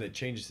of a sudden it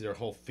changes their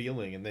whole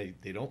feeling, and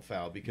they don't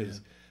foul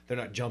because they're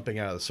not jumping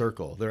out of the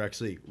circle. They're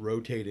actually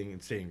rotating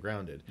and staying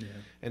grounded. Yeah.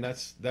 And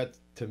that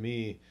to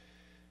me,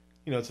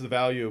 it's the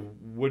value of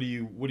what do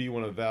you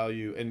want to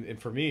value, and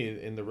for me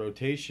in the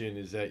rotation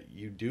is that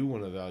you do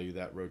want to value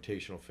that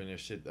rotational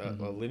finish.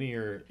 A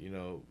linear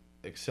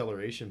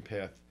acceleration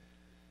path.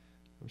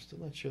 I'm still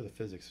not sure the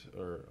physics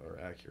are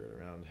accurate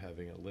around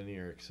having a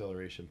linear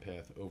acceleration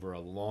path over a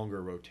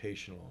longer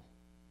rotational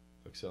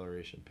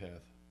acceleration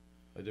path.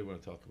 I did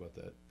want to talk about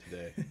that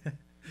today.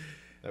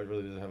 That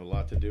really doesn't have a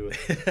lot to do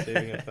with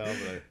saving a foul,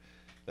 but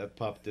that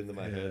popped into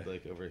my head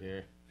over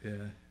here.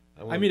 Yeah,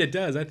 I mean it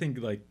does. I think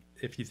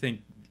if you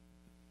think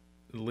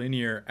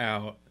linear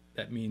out,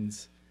 that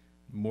means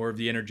more of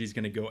the energy is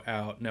going to go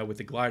out. Now with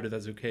the glider,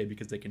 that's okay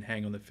because they can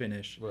hang on the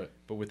finish. Right.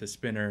 But with a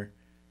spinner,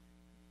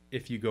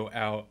 if you go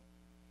out,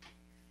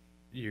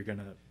 you're going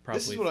to probably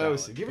This is what I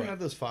always say. Do you ever have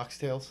those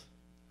foxtails?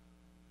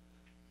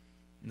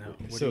 No.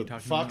 What are you talking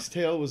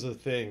foxtail was a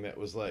thing that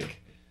was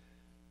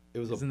it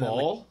was a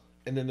ball,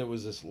 and then there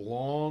was this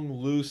long,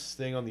 loose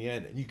thing on the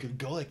end, and you could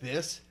go like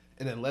this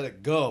and then let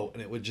it go,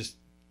 and it would just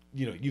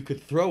you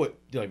could throw it.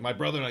 My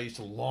brother and I used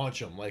to launch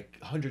them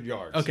 100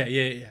 yards.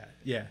 Okay,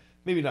 yeah.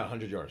 Maybe not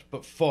 100 yards,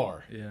 but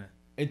far. Yeah.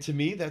 And to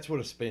me, that's what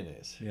a spin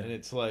is. Yeah. And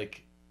it's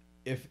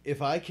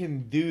if I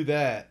can do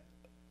that,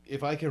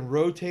 if I can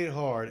rotate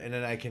hard and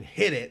then I can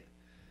hit it,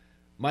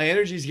 my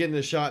energy's getting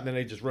the shot, and then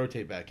I just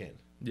rotate back in.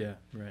 Yeah,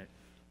 right.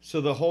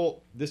 So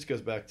this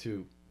goes back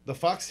to the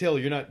foxtail.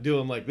 You're not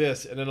doing like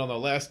this, and then on the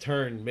last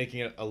turn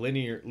making it a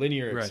linear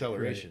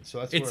acceleration. Right.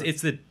 So that's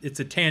it's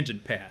a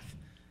tangent path.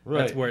 Right.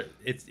 That's where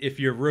if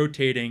you're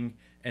rotating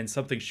and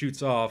something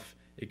shoots off,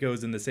 it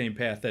goes in the same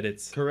path that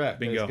it's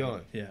been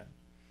going. Yeah.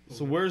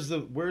 So where's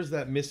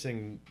the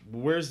missing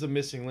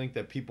link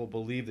that people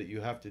believe that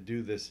you have to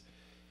do this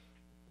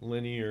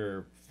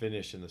linear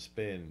finish in the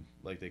spin,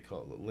 like they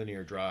call it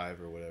linear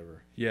drive or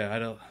whatever? Yeah, I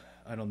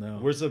don't know.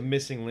 Where's the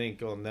missing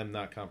link on them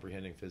not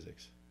comprehending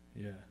physics?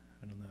 Yeah,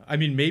 I don't know. I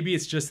mean, maybe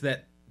it's just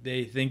that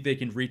they think they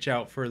can reach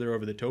out further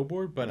over the toe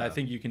board, but I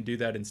think you can do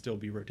that and still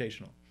be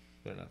rotational.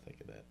 They're not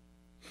thinking that.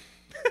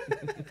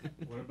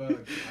 What about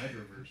glide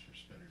reverse for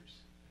spinners?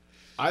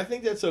 I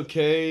think that's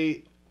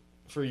okay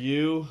for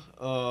you.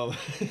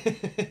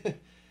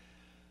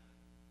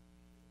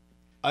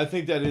 I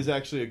think that is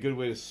actually a good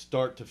way to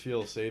start to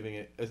feel saving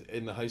it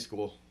in the high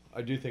school.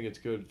 I do think it's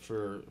good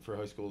for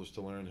high schoolers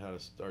to learn how to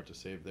start to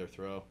save their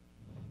throw.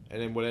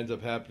 And then what ends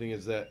up happening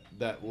is that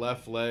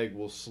left leg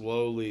will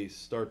slowly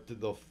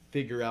they'll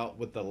figure out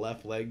what the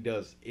left leg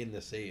does in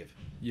the save.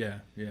 Yeah.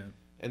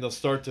 And they'll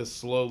start to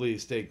slowly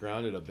stay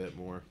grounded a bit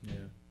more. Yeah.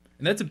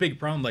 And that's a big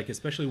problem,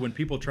 especially when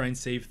people try and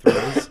save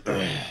throws,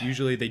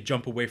 usually they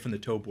jump away from the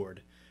toe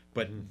board.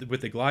 But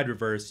with the glide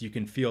reverse, you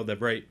can feel the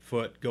right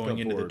foot going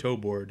into the toe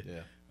board.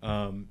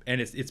 Yeah.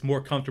 And it's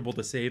more comfortable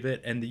to save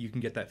it, and that you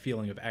can get that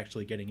feeling of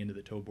actually getting into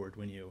the toe board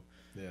when you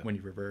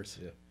reverse.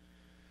 Yeah.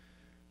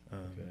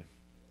 Okay.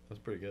 That's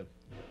pretty good.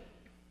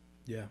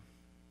 Yeah.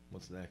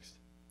 What's next?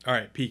 All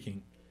right,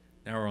 peaking.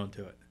 Now we're on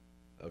to it.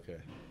 Okay.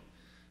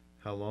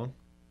 How long?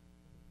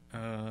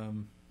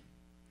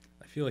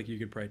 I feel like you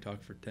could probably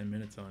talk for 10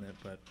 minutes on it,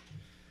 but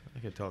I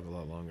could talk a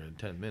lot longer than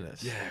 10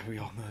 minutes. yeah, we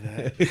all know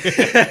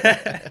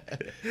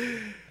that.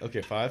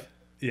 Okay, 5?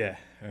 Yeah,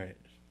 all right.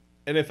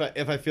 And if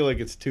I feel like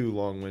it's too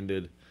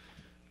long-winded,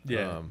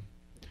 Yeah.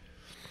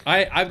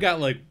 I've got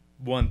like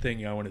one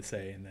thing I want to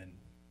say, and then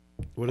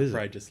what I'll is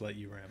probably it? just let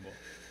you ramble.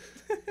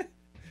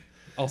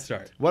 I'll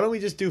start. Why don't we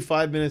just do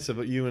 5 minutes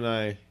of you and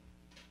I,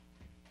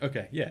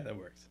 Okay, yeah, that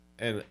works.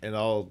 and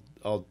I'll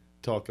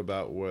talk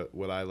about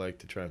what I like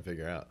to try and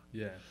figure out.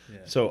 Yeah.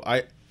 So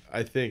I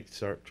think,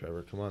 sorry,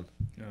 Trevor, come on.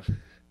 Oh.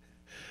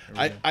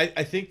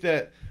 I think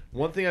that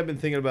one thing I've been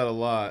thinking about a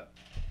lot,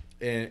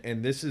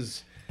 and this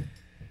is,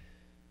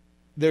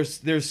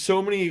 there's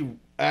so many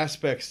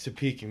aspects to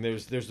peaking.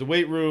 There's the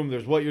weight room.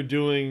 There's what you're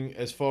doing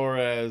as far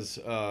as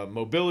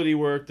mobility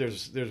work.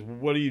 There's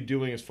what are you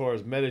doing as far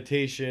as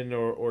meditation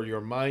or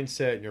your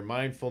mindset and your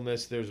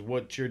mindfulness. There's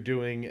what you're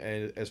doing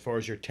as far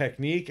as your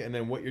technique, and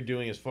then what you're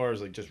doing as far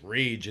as like just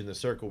rage in the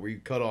circle where you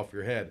cut off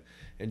your head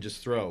and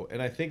just throw.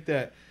 And I think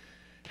that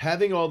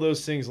having all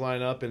those things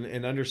line up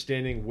and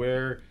understanding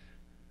where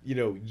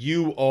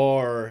you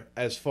are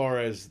as far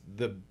as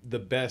the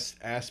best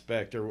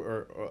aspect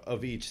or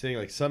of each thing.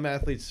 Like some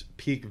athletes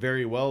peak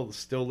very well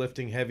still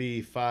lifting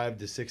heavy 5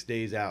 to 6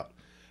 days out.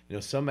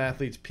 Some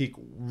athletes peak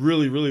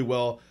really, really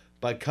well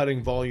by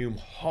cutting volume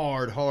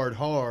hard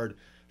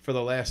for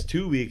the last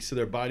 2 weeks so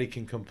their body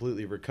can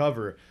completely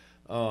recover.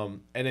 And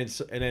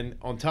then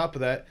on top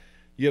of that,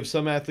 you have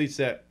some athletes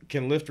that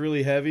can lift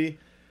really heavy,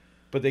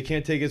 but they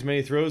can't take as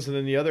many throws. And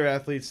then the other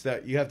athletes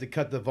that you have to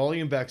cut the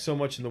volume back so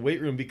much in the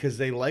weight room because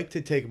they like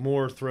to take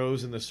more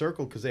throws in the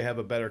circle because they have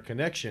a better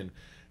connection.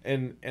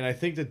 And I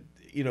think that,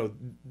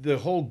 the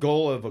whole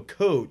goal of a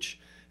coach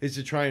is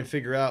to try and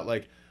figure out,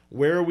 like,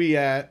 where are we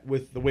at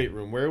with the weight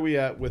room? Where are we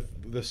at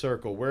with the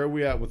circle? Where are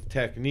we at with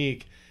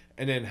technique?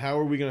 And then how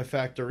are we going to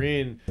factor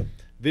in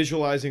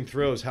visualizing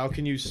throws? How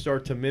can you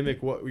start to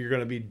mimic what you're going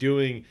to be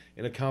doing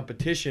in a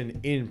competition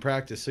in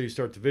practice? So you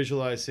start to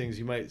visualize things.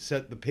 You might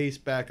set the pace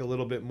back a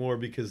little bit more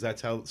because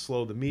that's how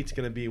slow the meet's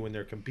going to be when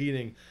they're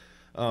competing.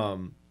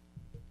 And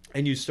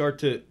you start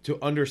to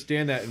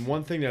understand that. And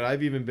one thing that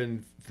I've even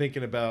been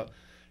thinking about,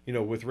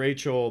 with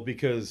Rachel,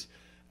 because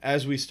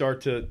as we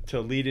start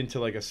to lead into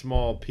like a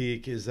small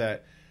peak, is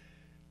that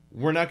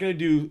we're not going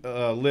to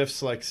do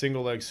lifts like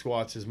single leg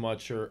squats as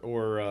much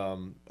or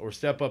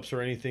step ups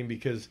or anything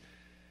because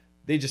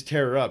they just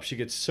tear her up. She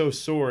gets so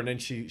sore, and then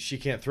she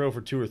can't throw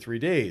for 2 or 3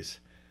 days.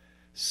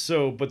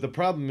 So, but the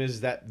problem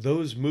is that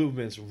those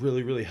movements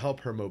really, really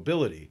help her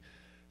mobility.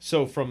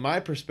 So from my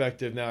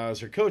perspective now as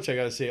her coach, I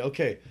got to say,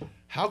 okay,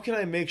 how can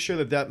I make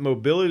sure that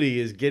mobility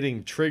is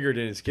getting triggered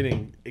and it's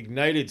getting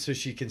ignited so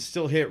she can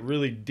still hit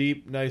really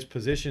deep, nice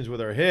positions with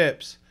her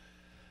hips,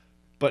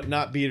 but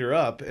not beat her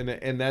up?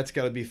 And that's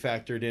got to be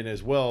factored in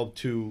as well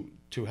to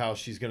how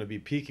she's going to be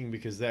peaking,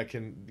 because that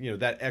can,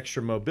 that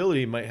extra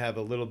mobility might have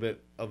a little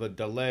bit of a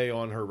delay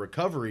on her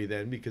recovery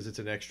then because it's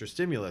an extra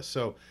stimulus.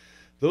 So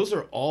those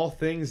are all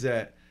things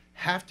that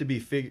have to be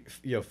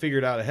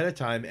figured out ahead of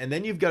time. And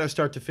then you've got to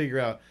start to figure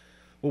out,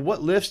 well,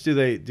 what lifts do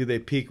they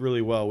peak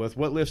really well with?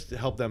 What lifts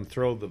help them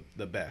throw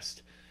the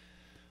best?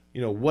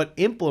 What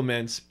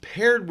implements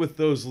paired with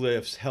those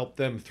lifts help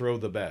them throw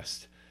the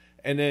best?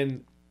 And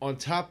then on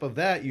top of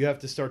that, you have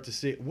to start to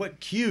see what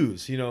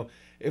cues,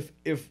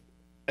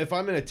 if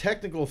I'm in a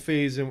technical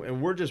phase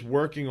and we're just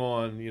working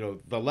on,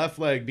 the left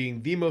leg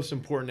being the most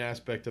important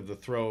aspect of the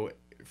throw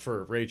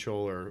for Rachel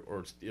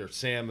or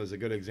Sam is a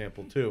good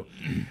example too.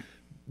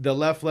 The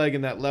left leg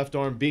and that left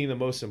arm being the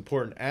most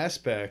important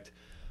aspect.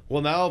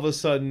 Well, now all of a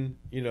sudden,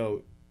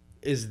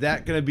 is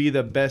that going to be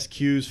the best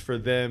cues for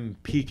them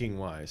peaking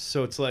wise?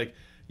 So it's like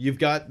you've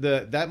got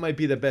that might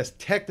be the best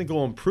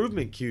technical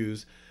improvement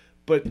cues,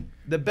 but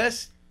the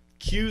best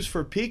cues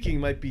for peaking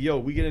might be,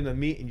 we get in the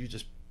meet and you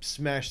just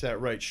smash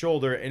that right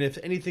shoulder, and if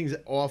anything's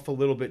off a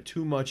little bit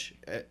too much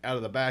out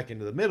of the back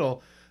into the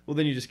middle, well,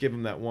 then you just give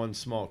them that one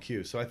small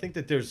cue. So I think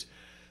that there's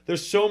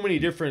so many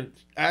different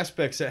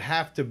aspects that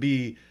have to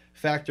be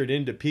factored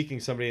into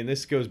peaking somebody, and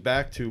this goes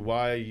back to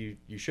why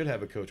you should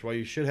have a coach, why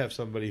you should have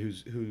somebody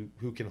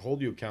who can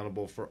hold you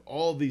accountable for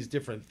all these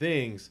different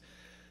things,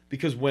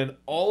 because when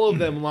all of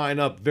them line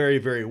up very,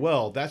 very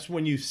well, that's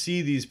when you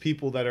see these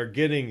people that are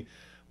getting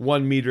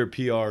 1 meter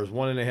PRs,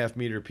 1.5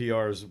 meter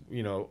PRs,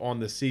 on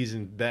the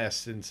season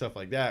best and stuff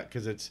like that,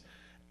 because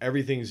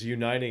everything's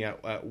uniting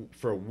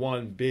for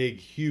one big,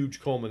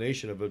 huge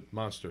culmination of a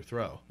monster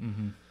throw.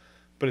 Mm-hmm.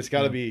 But it's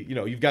got to be,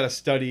 you've got to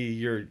study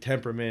your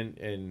temperament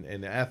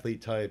and the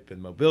athlete type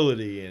and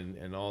mobility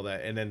and all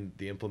that, and then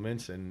the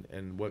implements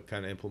and what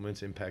kind of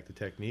implements impact the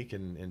technique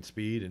and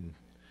speed and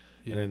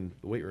then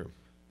the weight room.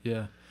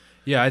 Yeah.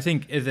 Yeah, I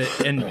think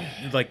that,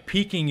 and like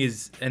peaking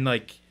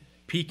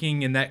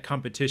in that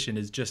competition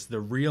is just the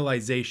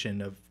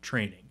realization of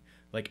training.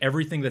 Like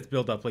everything that's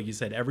built up, like you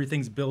said,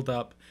 everything's built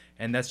up,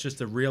 and that's just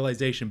a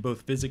realization,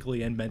 both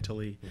physically and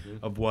mentally,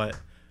 of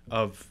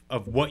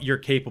what you're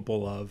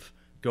capable of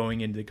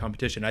going into the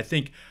competition. I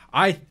think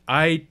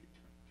I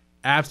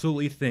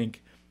absolutely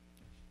think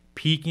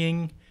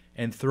peaking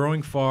and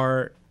throwing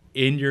far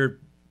in your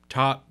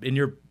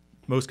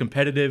most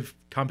competitive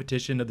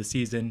competition of the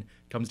season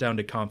comes down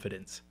to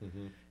confidence.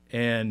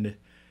 And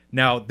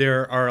now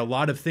there are a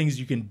lot of things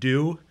you can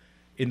do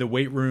in the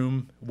weight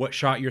room, what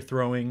shot you're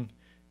throwing,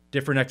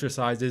 different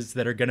exercises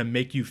that are going to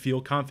make you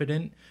feel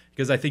confident,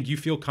 because I think you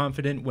feel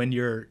confident when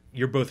you're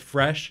both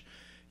fresh,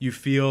 you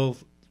feel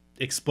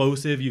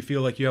explosive, you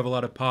feel like you have a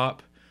lot of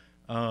pop,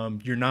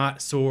 you're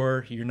not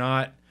sore, you're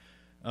not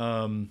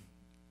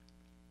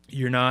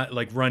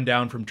like run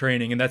down from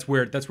training, and that's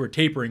where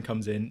tapering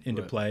comes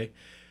into play,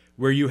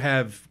 where you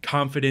have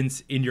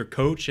confidence in your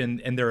coach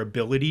and their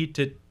ability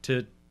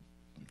to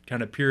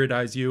kind of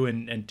periodize you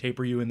and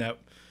taper you in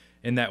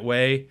that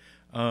way,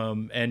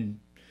 and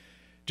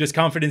just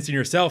confidence in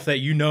yourself that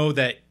you know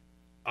that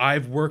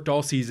I've worked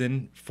all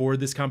season for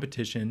this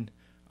competition.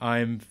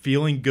 I'm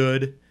feeling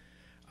good.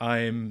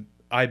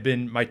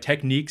 My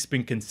technique's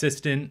been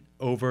consistent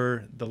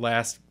over the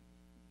last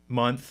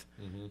month,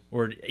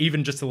 or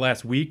even just the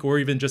last week, or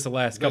even just the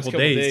last couple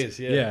days.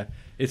 Yeah,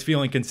 it's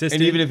feeling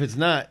consistent. And even if it's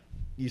not,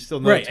 you still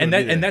know right. And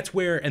that's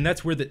where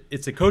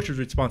it's a coach's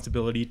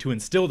responsibility to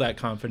instill that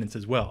confidence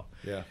as well.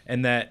 Yeah.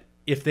 And that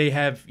if they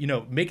have,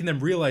 making them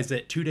realize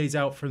that 2 days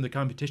out from the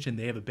competition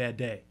they have a bad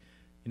day,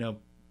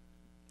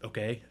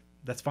 okay,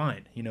 that's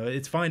fine.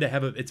 It's fine to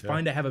have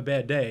a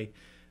bad day.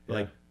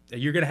 Like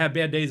you're gonna have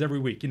bad days every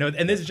week.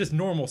 And this is just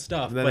normal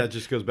stuff. And then that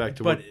just goes back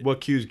to what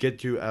cues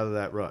get you out of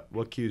that rut.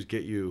 What cues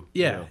get you?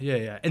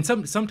 Yeah. And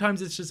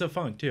sometimes it's just a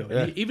funk too.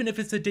 Yeah. Even if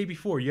it's the day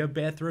before, you have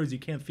bad throws, you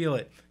can't feel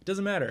it. It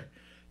doesn't matter.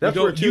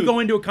 You go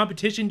into a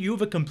competition, you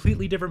have a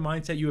completely different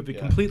mindset, you have a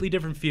completely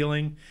different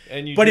feeling.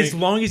 But as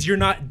long as you're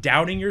not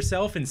doubting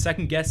yourself and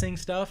second guessing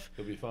stuff,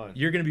 you'll be fine.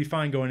 You're going to be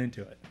fine going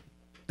into it.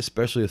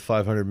 Especially with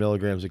 500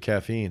 milligrams of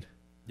caffeine.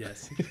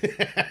 Yes.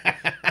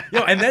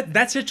 And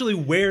that's actually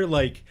where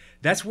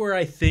that's where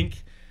I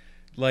think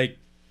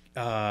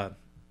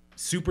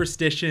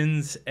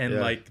superstitions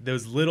and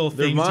those little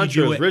things mantras,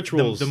 you do,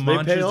 rituals, the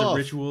mantras, the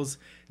rituals,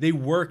 they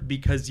work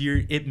because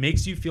it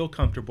makes you feel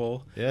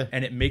comfortable,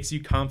 and it makes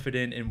you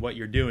confident in what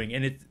you're doing,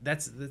 and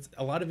that's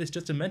a lot of it's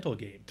just a mental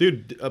game.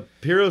 Dude,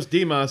 Piros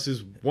Dimas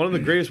is one of the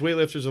greatest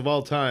weightlifters of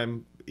all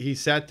time. He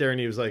sat there and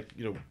he was like,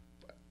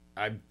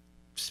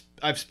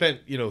 I've spent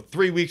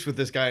 3 weeks with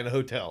this guy in a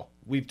hotel.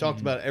 We've talked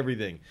about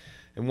everything,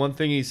 and one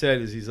thing he said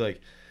is he's like,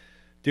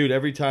 dude,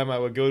 every time I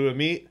would go to a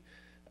meet,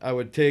 I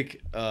would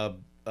take a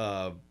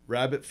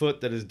rabbit foot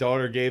that his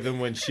daughter gave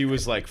him when she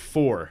was like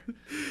 4,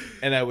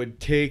 and I would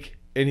take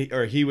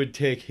he would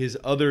take his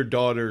other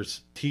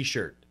daughter's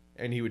T-shirt,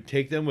 and he would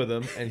take them with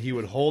him, and he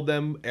would hold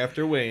them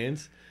after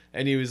weigh-ins,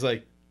 and he was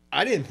like,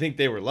 I didn't think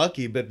they were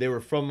lucky, but they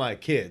were from my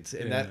kids,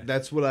 and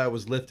that's what I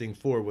was lifting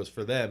for, was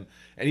for them.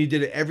 And he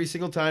did it every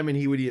single time, and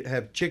he would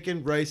have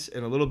chicken, rice,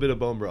 and a little bit of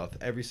bone broth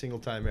every single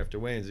time after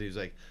weigh-ins. He was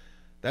like,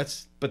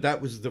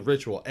 that was the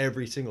ritual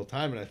every single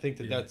time, and I think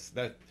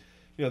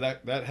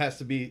that has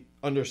to be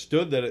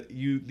understood, that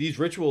these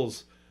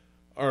rituals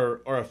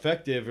are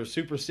effective, or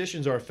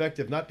superstitions are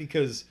effective, not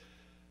because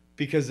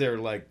they're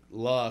like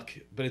luck,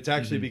 but it's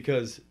actually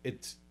because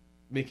it's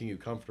making you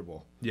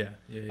comfortable.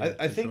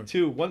 I think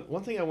too,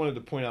 one thing I wanted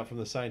to point out from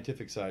the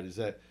scientific side is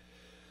that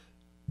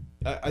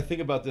I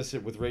think about this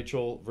with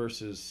Rachel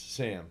versus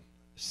Sam.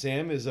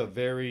 Sam is a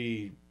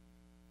very,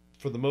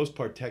 for the most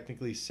part,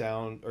 technically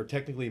sound or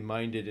technically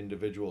minded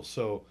individual.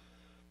 So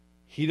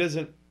he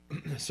doesn't.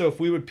 So if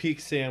we would peak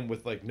Sam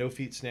with like no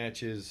feet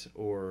snatches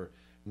or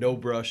no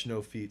brush,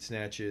 no feet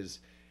snatches,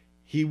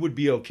 he would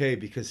be okay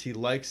because he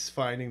likes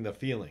finding the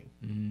feeling,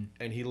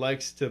 and he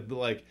likes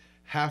to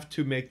have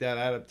to make that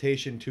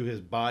adaptation to his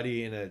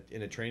body in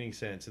a training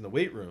sense in the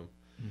weight room,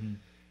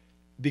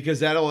 because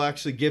that'll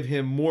actually give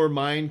him more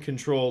mind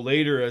control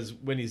later as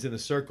when he's in the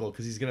circle,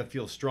 because he's gonna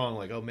feel strong,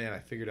 like, oh man, I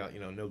figured out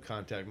no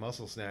contact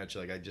muscle snatch,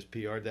 like I just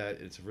PR'd that,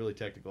 it's a really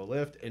technical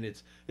lift, and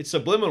it's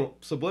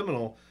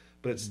subliminal,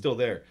 but it's still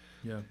there.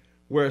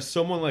 Whereas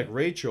someone like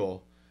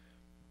Rachel,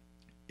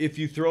 if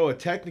you throw a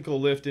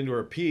technical lift into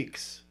her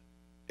peaks,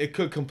 it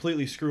could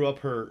completely screw up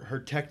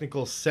her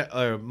technical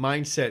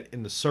mindset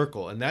in the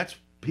circle, and that's,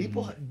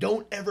 people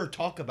don't ever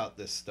talk about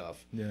this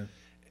stuff.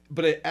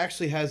 But it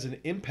actually has an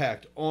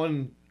impact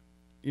on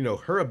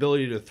her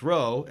ability to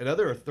throw, and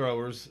other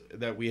throwers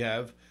that we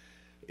have,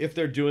 if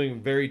they're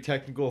doing very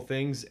technical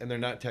things and they're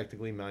not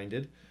technically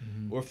minded,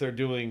 or if they're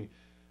doing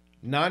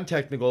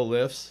non-technical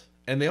lifts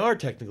and they are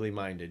technically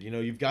minded.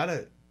 You've got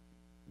to,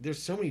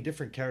 there's so many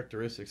different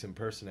characteristics and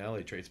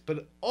personality traits,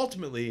 but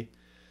ultimately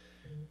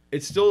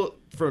it's still,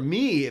 for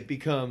me, it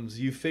becomes,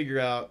 you figure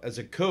out as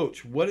a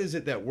coach, what is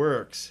it that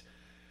works?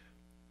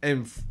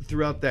 And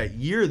throughout that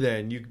year,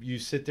 then you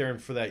sit there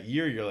and for that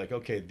year, you're like,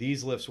 okay,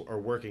 these lifts are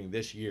working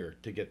this year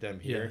to get them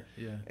here.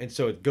 Yeah. And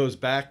so it goes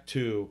back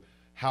to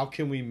how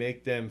can we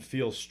make them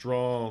feel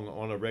strong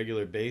on a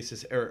regular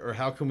basis, or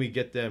how can we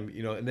get them,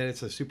 and then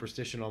it's a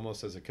superstition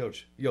almost as a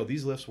coach.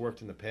 These lifts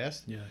worked in the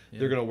past. Yeah.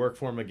 They're going to work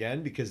for them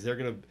again because they're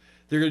going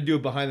to do a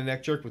behind the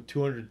neck jerk with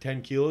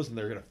 210 kilos and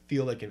they're going to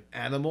feel like an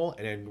animal.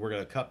 And then we're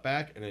going to cut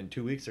back, and in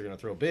 2 weeks they're going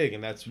to throw big.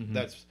 And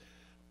that's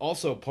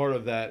also part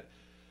of that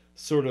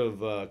sort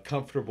of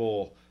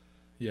comfortable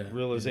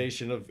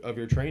realization of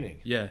your training.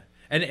 Yeah.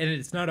 And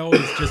it's not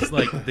always just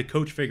like the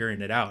coach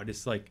figuring it out.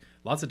 It's like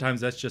lots of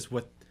times that's just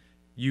what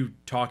you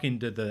talking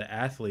to the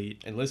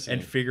athlete and listening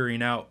and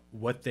figuring out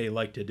what they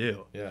like to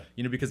do. Yeah.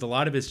 Because a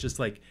lot of it's just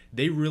like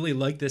they really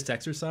like this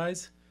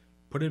exercise.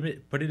 Put it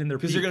in their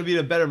because they're going to be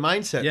in a better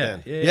mindset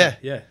then.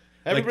 Yeah.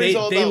 Everybody's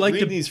all about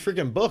reading these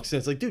freaking books, and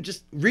it's like, dude,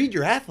 just read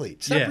your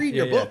athlete. Stop reading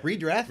your book.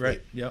 Read your athlete.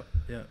 Right. Yep.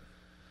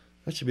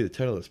 That should be the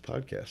title of this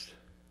podcast.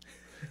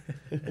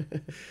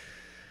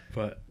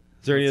 But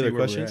is there any other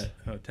questions?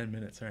 10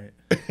 minutes. All right.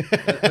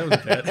 that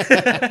wasn't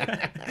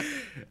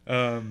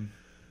bad.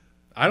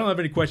 I don't have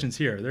any questions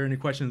here. Are there any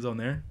questions on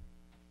there?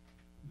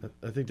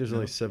 I think there's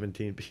only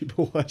 17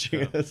 people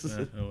watching us.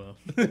 Oh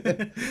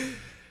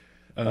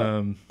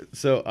well.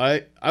 So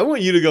I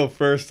want you to go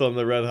first on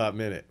the Red Hot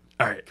Minute.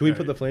 All right. Can we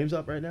put the flames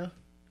up right now?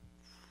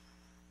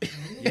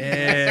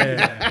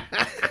 Yeah.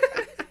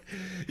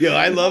 Yo,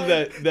 I love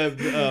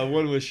that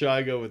one with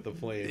Shigo with the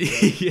flames.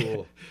 That's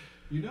cool.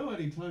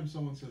 Anytime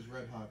someone says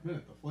Red Hot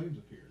Minute, the flames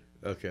appear.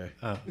 Okay.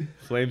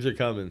 Flames are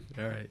coming.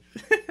 All right.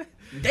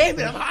 Damn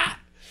it, I'm hot.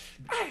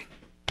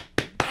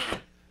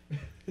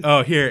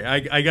 Oh, here.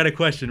 I got a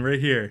question right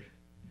here.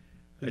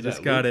 I Is just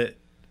that got Luke?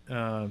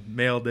 it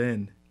mailed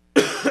in.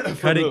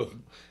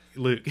 Cutting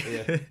Luke.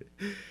 Yeah.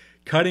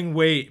 Cutting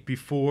weight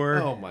before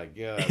Oh my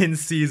god. in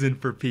season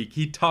for peak.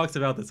 He talks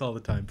about this all the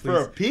time. Please.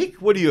 For a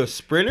peak? What are you, a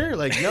sprinter?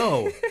 Like,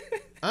 no.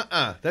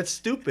 That's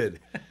stupid.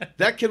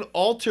 That can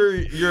alter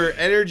your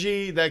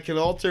energy. That can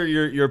alter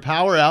your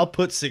power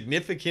output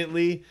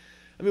significantly.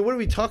 I mean, what are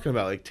we talking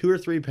about? Like 2 or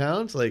 3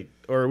 pounds? Or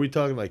are we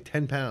talking like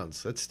 10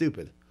 pounds? That's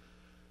stupid.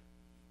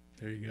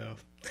 There you go.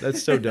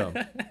 That's so dumb.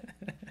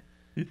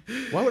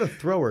 Why would a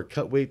thrower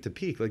cut weight to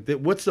peak?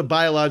 What's the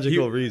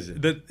biological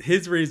reason?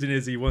 His reason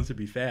is he wants to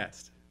be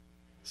fast.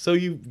 So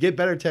you get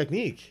better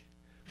technique.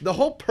 The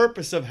whole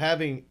purpose of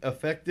having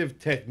effective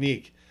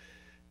technique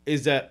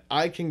is that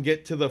I can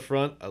get to the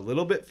front a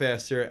little bit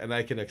faster and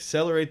I can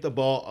accelerate the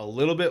ball a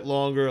little bit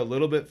longer, a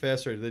little bit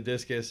faster to the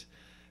discus.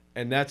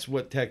 And that's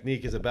what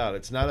technique is about.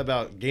 It's not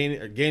about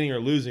gaining or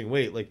losing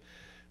weight. Like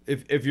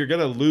if you're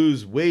going to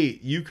lose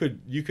weight, you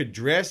could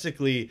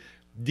drastically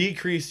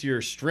decrease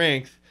your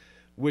strength,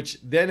 which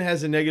then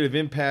has a negative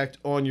impact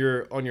on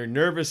your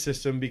nervous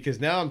system, because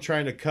now I'm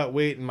trying to cut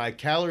weight and my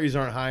calories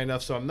aren't high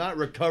enough, so I'm not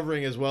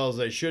recovering as well as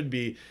I should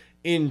be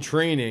in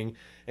training.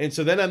 And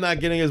so then I'm not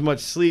getting as much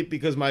sleep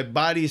because my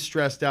body's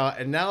stressed out,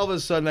 and now all of a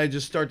sudden I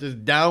just start this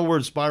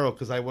downward spiral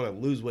because I want to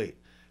lose weight.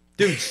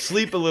 Dude,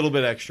 sleep a little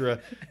bit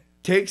extra.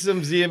 Take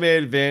some ZMA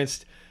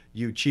Advanced,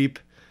 you cheap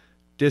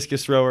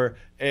discus thrower,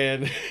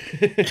 and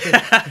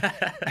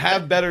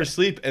have better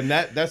sleep, and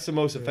that's the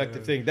most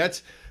effective thing.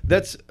 That's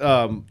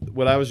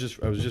what I was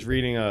just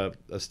reading a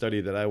study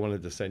that I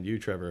wanted to send you,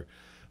 Trevor,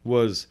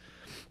 was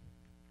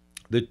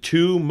the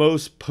 2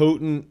 most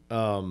potent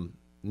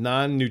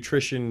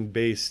non-nutrition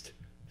based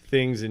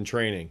things in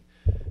training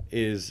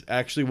is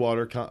actually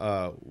water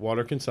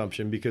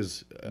consumption,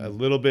 because a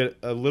little bit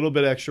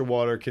extra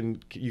water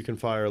you can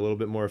fire a little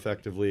bit more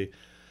effectively.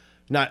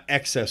 Not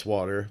excess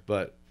water,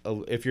 but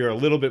if you're a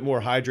little bit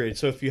more hydrated.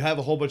 So if you have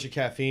a whole bunch of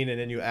caffeine and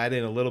then you add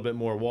in a little bit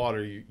more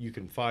water, you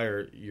can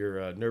fire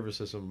your nervous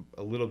system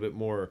a little bit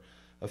more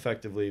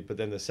effectively. But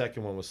then the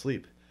second one was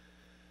sleep.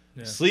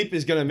 Yeah. Sleep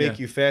is going to make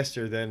you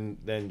faster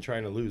than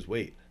trying to lose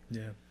weight.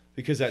 Yeah.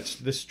 Because that's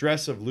the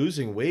stress of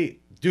losing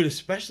weight. Dude,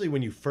 especially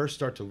when you first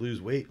start to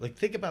lose weight. Like,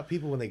 think about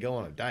people when they go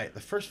on a diet. The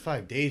first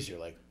 5 days, you're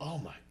like, oh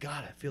my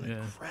God, I feel like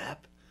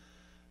crap.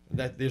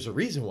 There's a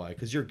reason why,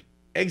 because you're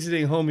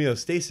exiting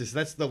homeostasis.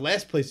 That's the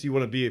last place you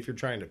want to be if you're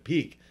trying to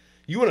peak.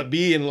 You want to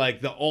be in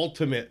like the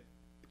ultimate,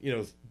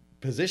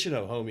 position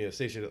of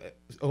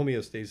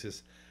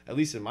homeostasis, at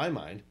least in my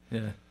mind.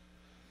 Yeah.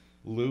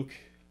 Luke.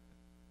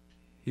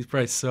 He's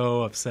probably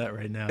so upset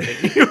right now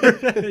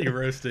that you're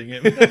roasting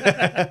him.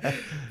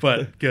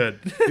 But good.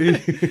 So we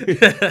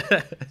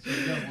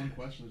got one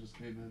question that just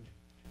came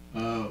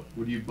in.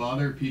 Would you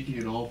bother peaking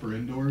at all for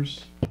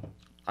indoors?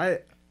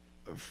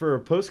 For a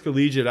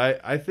post-collegiate,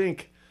 I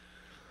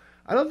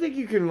don't think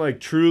you can like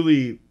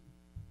truly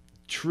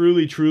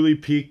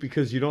peak,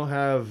 because you don't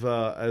have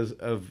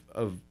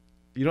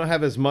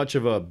as much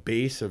of a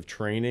base of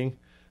training.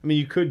 I mean,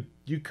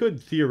 you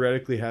could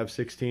theoretically have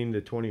 16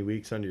 to 20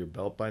 weeks under your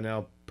belt by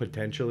now,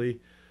 potentially.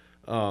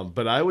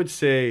 But I would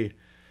say,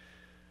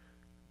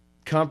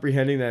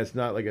 comprehending that it's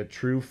not like a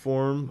true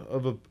form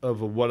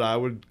of what I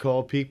would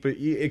call peak, but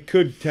it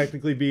could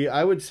technically be.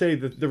 I would say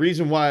that the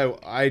reason why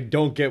I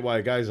don't get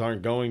why guys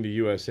aren't going to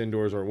U.S.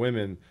 indoors, or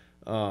women,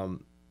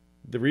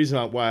 the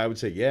reason why I would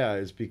say yeah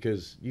is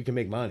because you can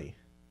make money.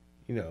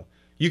 You know,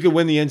 you could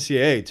win the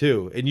NCAA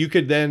too, and you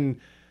could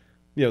then,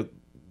 you know,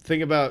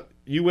 think about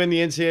you win the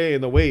NCAA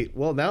in the weight.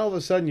 Well, now all of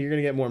a sudden you're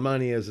going to get more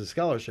money as a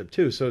scholarship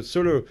too. So it's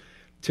sort of,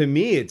 to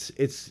me, it's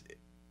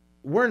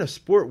we're in a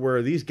sport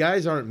where these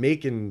guys aren't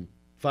making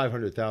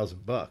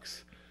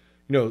 $500,000.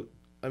 You know,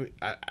 I mean,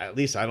 at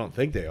least I don't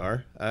think they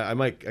are.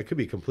 I could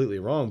be completely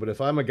wrong, but if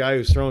I'm a guy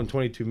who's throwing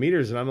 22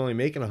 meters and I'm only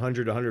making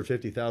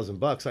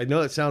 $150,000, I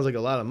know that sounds like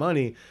a lot of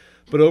money,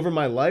 but over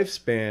my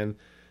lifespan,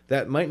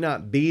 that might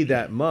not be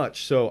that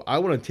much. So I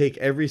want to take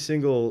every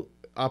single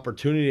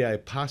opportunity I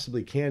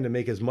possibly can to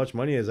make as much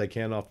money as I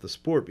can off the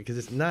sport, because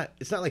it's not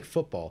like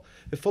football.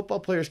 If football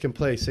players can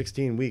play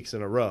 16 weeks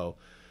in a row,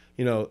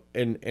 you know,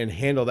 and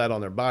handle that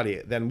on their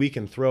body, then we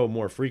can throw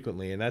more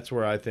frequently. And that's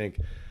where I think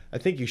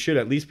you should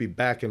at least be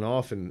backing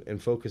off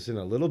and focusing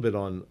a little bit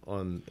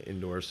on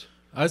indoors.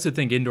 I also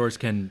think indoors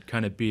can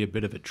kind of be a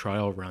bit of a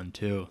trial run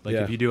too. Like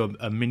if you do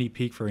a mini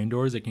peak for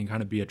indoors, it can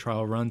kind of be a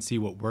trial run, see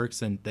what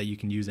works, and that you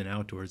can use in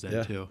outdoors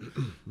then too.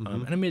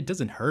 And I mean, it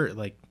doesn't hurt.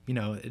 Like, you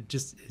know,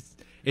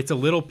 it's a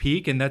little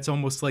peak, and that's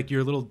almost like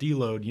your little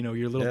deload, you know,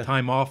 your little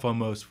time off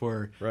almost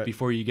for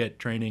before you get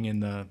training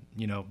in the,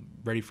 you know,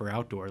 ready for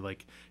outdoor.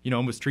 Like, you know,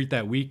 almost treat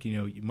that week, you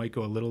know, you might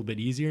go a little bit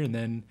easier, and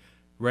then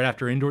right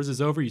after indoors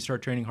is over, you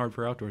start training hard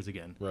for outdoors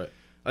again. Right.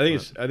 I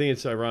think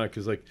it's ironic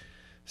because like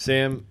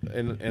Sam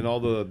and all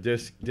the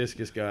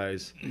discus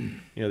guys, you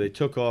know, they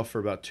took off for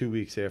about 2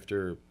 weeks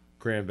after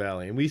Grand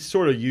Valley, and we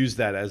sort of use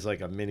that as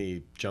like a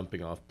mini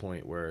jumping off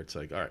point where it's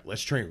like, all right,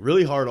 let's train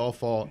really hard all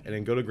fall and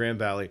then go to Grand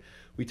Valley.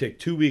 We take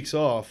 2 weeks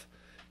off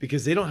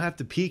because they don't have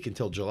to peak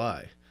until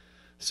July.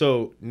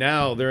 So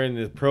now they're in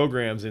the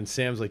programs, and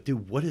Sam's like,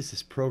 dude, what is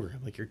this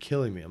program? Like, you're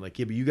killing me. I'm like,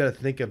 yeah, but you got to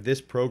think of this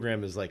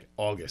program as like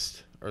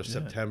August or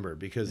September,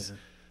 because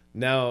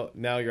now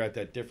you're at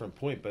that different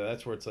point. But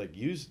that's where it's like,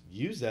 use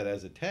that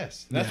as a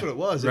test. And that's what it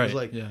was. It was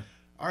like,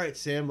 all right,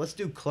 Sam, let's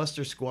do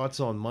cluster squats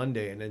on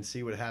Monday and then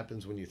see what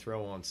happens when you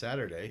throw on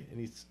Saturday. And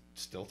he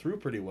still threw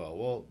pretty well.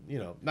 Well, you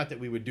know, not that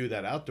we would do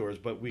that outdoors,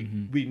 but we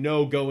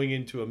know going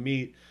into a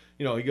meet,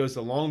 you know, he goes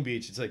to Long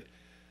Beach. It's like,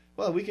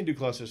 well, we can do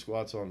cluster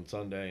squats on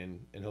Sunday, and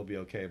he'll be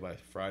okay by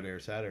Friday or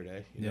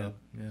Saturday. You know?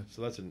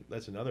 So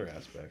that's another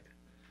aspect.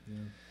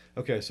 Yeah.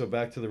 Okay, so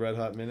back to the Red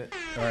Hot Minute.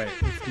 All right,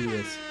 let's do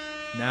this.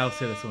 Now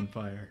set us on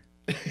fire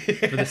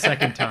for the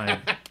second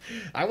time.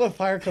 I want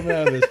fire coming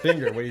out of his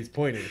finger when he's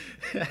pointing.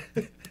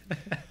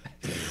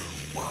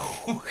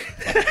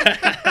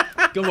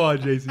 Come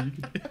on,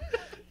 Jason.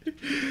 You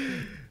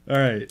can... All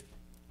right.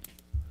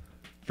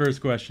 First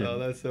question. Oh,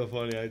 that's so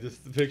funny. I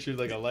just pictured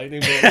like a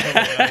lightning bolt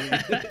coming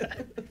out.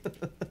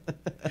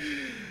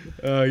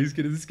 This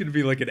is gonna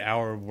be like an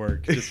hour of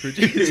work just for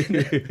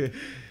Jason.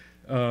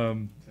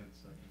 10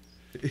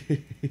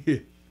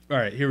 seconds. All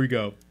right, here we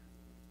go.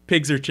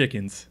 Pigs or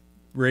chickens?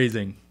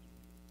 Raising.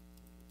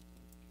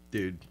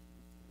 Dude, do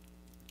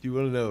you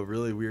want to know a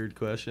really weird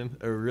question?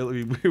 A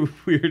really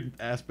weird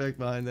aspect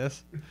behind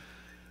this?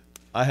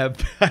 I have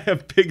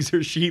pigs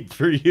or sheep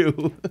for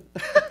you.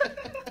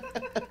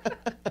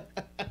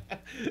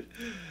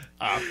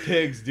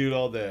 Pigs, dude,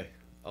 all day.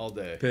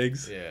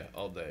 Pigs? Yeah,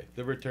 all day.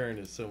 The return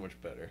is so much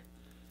better.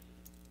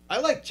 I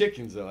like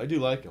chickens, though. I do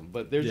like them,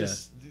 but they're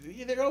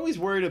always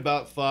worried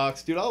about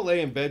Fox. Dude, I'll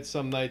lay in bed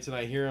some nights and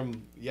I hear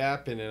them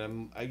yapping,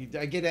 and I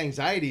get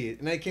anxiety,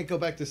 and I can't go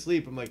back to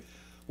sleep. I'm like,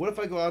 what if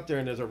I go out there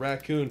and there's a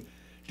raccoon?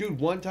 Dude,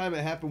 one time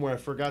it happened where I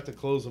forgot to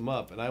close them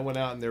up, and I went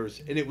out and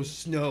it was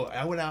snow.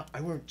 I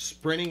went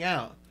sprinting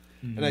out,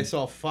 and I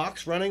saw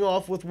Fox running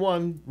off with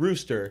one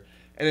rooster,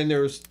 and then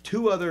there was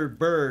 2 other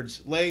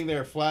birds laying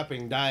there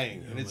flapping,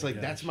 dying, and it's like,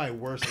 gosh, that's my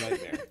worst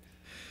nightmare.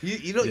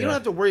 You don't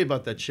have to worry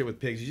about that shit with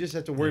pigs. You just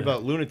have to worry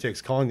about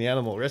lunatics calling the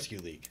Animal Rescue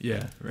League.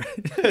 Yeah, right.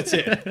 That's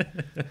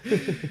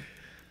it.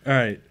 All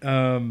right.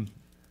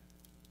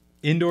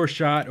 Indoor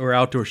shot or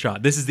outdoor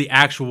shot? This is the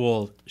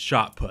actual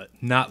shot put,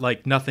 not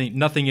like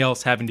nothing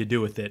else having to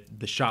do with it.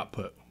 The shot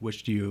put.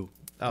 Which do you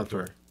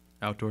outdoor prefer?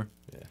 Outdoor.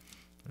 Yeah.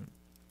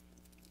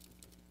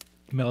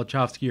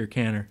 Malachowski or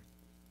Canner?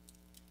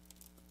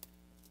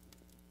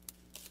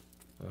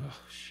 Oh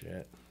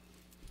shit.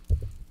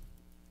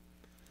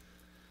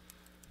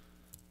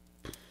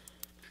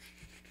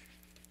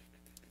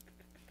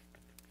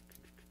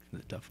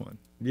 That's a tough one.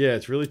 Yeah,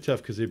 it's really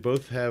tough because they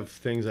both have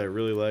things I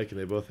really like, and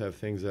they both have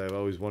things that I've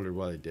always wondered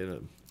why they did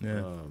them.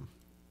 Yeah.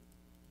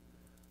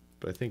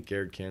 But I think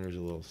Garrett Canner's a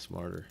little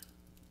smarter,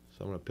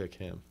 so I'm gonna pick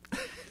him.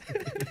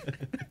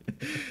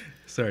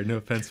 Sorry, no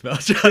offense,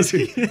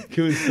 Malachowski.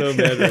 Coon's so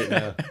mad right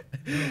now.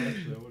 No,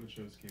 actually, I would have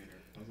chose Canner.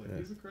 I was like,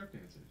 he's the correct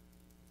answer.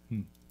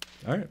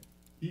 All right.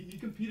 He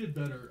competed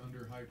better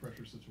under high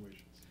pressure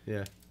situations.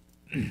 Yeah.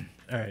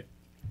 All right.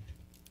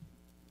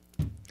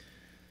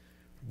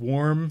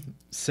 Warm,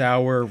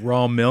 sour,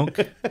 raw milk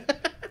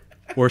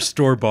or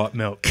store-bought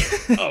milk?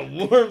 Oh,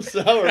 warm,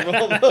 sour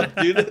raw milk,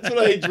 dude. That's what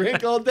I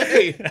drink all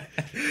day.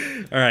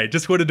 All right.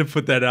 Just wanted to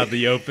put that out in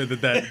the open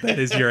that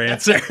is your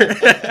answer.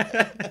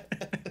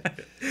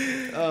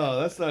 Oh,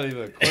 that's not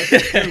even a question.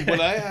 Dude, when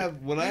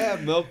I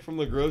have milk from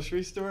the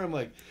grocery store, I'm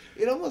like,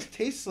 it almost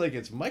tastes like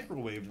it's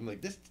microwaved. I'm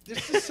like, there's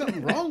just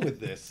something wrong with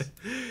this.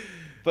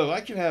 But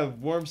I can have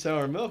warm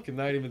sour milk and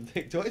not even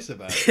think twice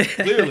about it.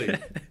 Clearly,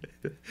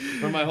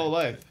 for my whole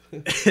life.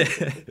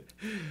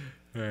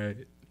 All right.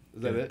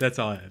 Is that it? That's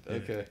all I have. Yeah.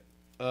 Okay.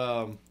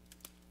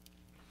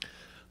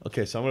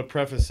 Okay, so I'm going to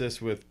preface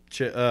this with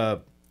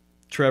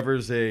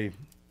Trevor's a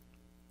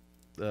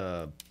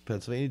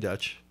Pennsylvania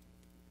Dutch.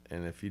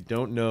 And if you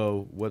don't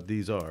know what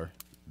these are,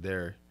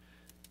 they're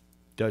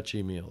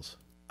Dutchy meals.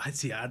 I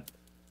see.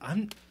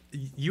 I'm.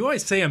 You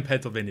always say I'm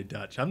Pennsylvania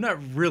Dutch. I'm not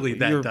really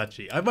that You're-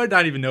 Dutchy. I might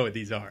not even know what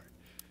these are.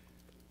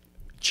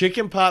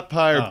 Chicken pot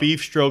pie or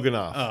beef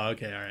stroganoff. Oh,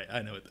 okay. All right.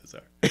 I know what those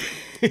are.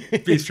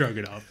 Beef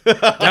stroganoff.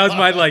 That was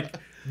my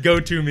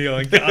go-to meal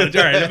in college.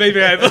 All right.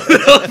 Maybe I have a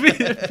little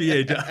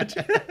PA Dutch.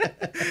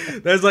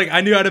 That was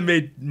I knew how to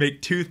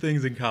make two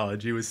things in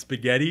college. It was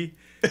spaghetti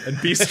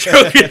and beef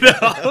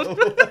stroganoff.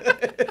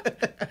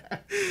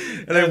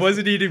 And I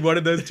wasn't eating one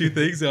of those two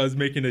things. So I was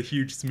making a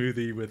huge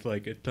smoothie with a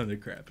ton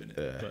of crap in it.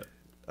 Yeah. But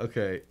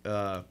Okay.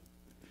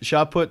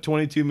 Shot put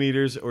 22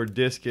 meters or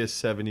discus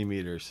 70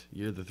 meters.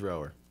 You're the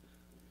thrower.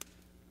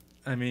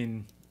 I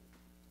mean,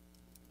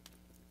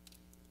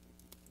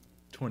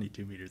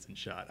 22 meters in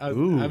shot. I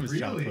Ooh, was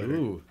shot really? putter.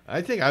 Ooh,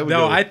 I think I would.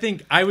 No, go- I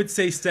think I would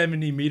say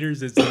 70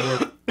 meters is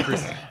more.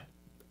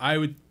 I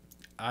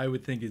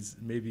would think is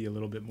maybe a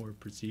little bit more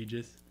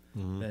prestigious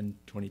than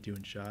 22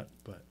 in shot,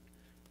 but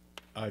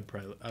I'd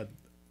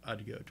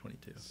go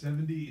 22.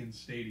 70 in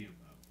stadium,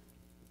 though.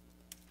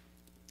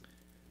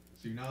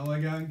 So you're not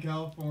out in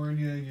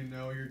California and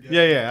you're getting...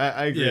 Yeah,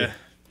 I agree. Yeah.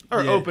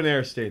 Or Yeah. open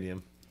air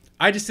stadium.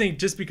 I just think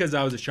just because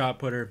I was a shot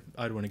putter,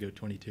 I'd want to go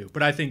 22.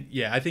 But I think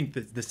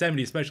the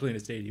 70, especially in a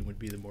stadium, would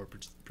be the more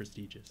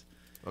prestigious.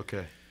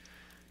 Okay.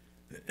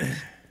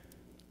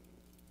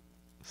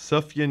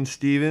 Sufjan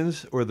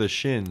Stevens or the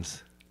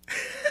Shins?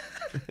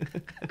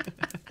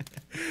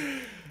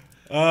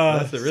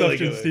 That's a really Sufjan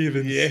good one.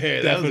 Stevens. Yeah,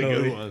 that was a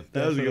definitely. good one.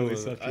 That was a good one.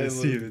 Definitely Sufjan I was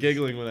Stevens.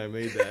 giggling when I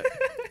made that.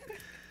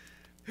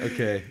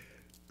 Okay.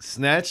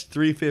 Snatch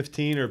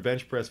 315 or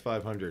bench press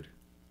 500?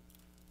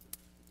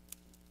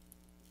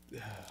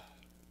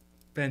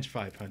 Bench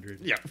 500.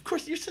 Yeah, of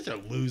course. You're such a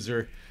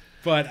loser.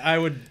 But I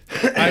would,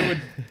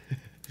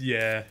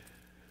 yeah.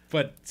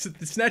 But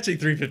snatching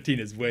 315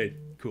 is way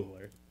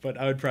cooler. But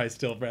I would probably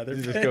still rather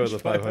You just bench go with the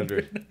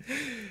 500.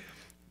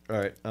 All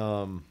right.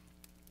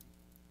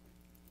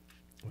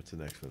 What's the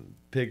next one?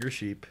 Pig or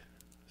sheep?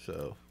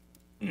 So.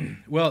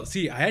 Well,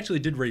 see, I actually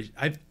did raise.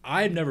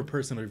 I've never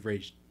personally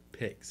raised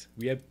pigs.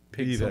 We have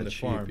pigs You've on had the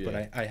sheep, farm, yeah.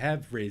 but I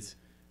have raised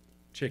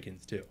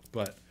chickens too.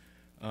 But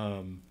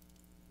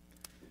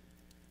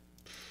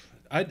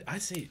I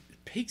say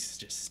pigs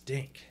just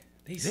stink.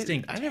 They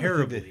stink I never think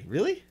terribly. they-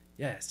 really?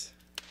 Yes.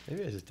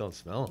 Maybe I just don't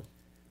smell them.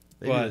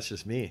 Maybe But- that's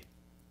just me.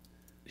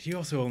 You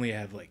also only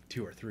have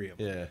 2 or 3 of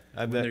them.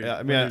 Yeah.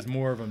 When there's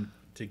more of them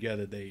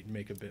together, they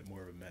make a bit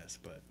more of a mess.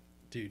 But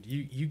dude,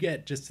 you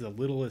get just the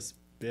littlest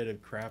bit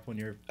of crap on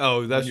your that's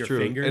on your true.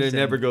 fingers, And it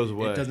never goes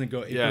away. It doesn't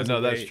go. It Yeah, goes no,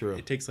 away. that's true.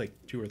 It takes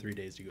 2 or 3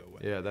 days to go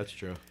away. Yeah, that's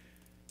true.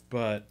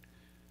 But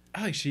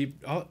I like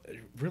sheep. All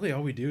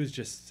we do is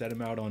just set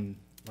them out on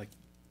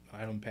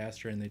idle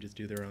pasture, and they just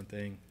do their own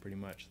thing. Pretty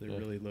much, they're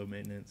really low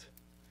maintenance.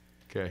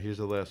 Okay, here's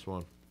the last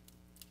one,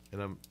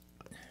 and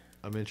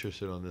I'm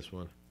interested on this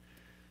one.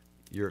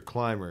 You're a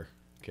climber,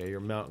 okay? You're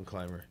a mountain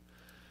climber.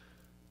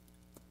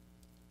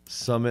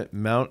 Summit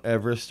Mount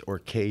Everest or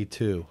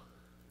K2.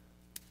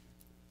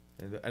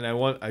 And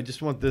I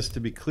just want this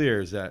to be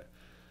clear, is that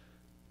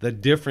the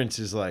difference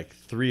is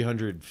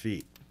 300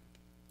 feet,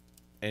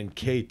 and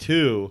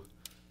K2,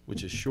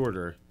 which is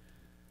shorter,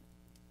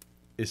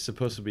 is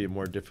supposed to be a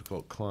more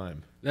difficult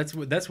climb. That's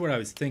what I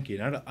was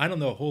thinking. I don't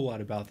know a whole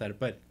lot about that,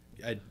 but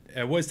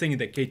I was thinking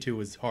that K2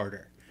 was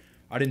harder.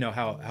 I didn't know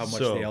how much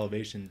So, the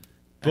elevation.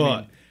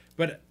 but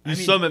You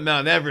summit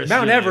Mount Everest.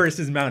 Mount you're Everest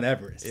is Mount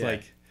Everest. Yeah.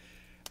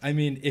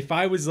 If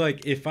I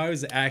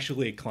was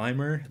actually a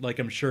climber,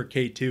 I'm sure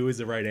K2 is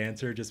the right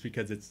answer just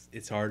because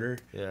it's harder.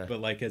 Yeah.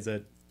 But as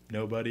a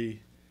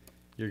nobody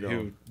You're who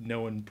going.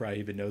 no one probably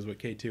even knows what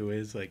K2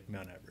 is,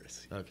 Mount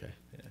Everest. Okay.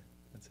 Yeah.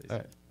 I'd say All so.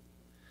 right.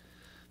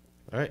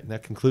 All right, and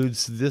that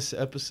concludes this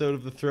episode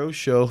of The Throw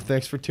Show.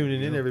 Thanks for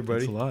tuning in,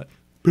 everybody. Thanks a lot.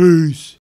 Peace.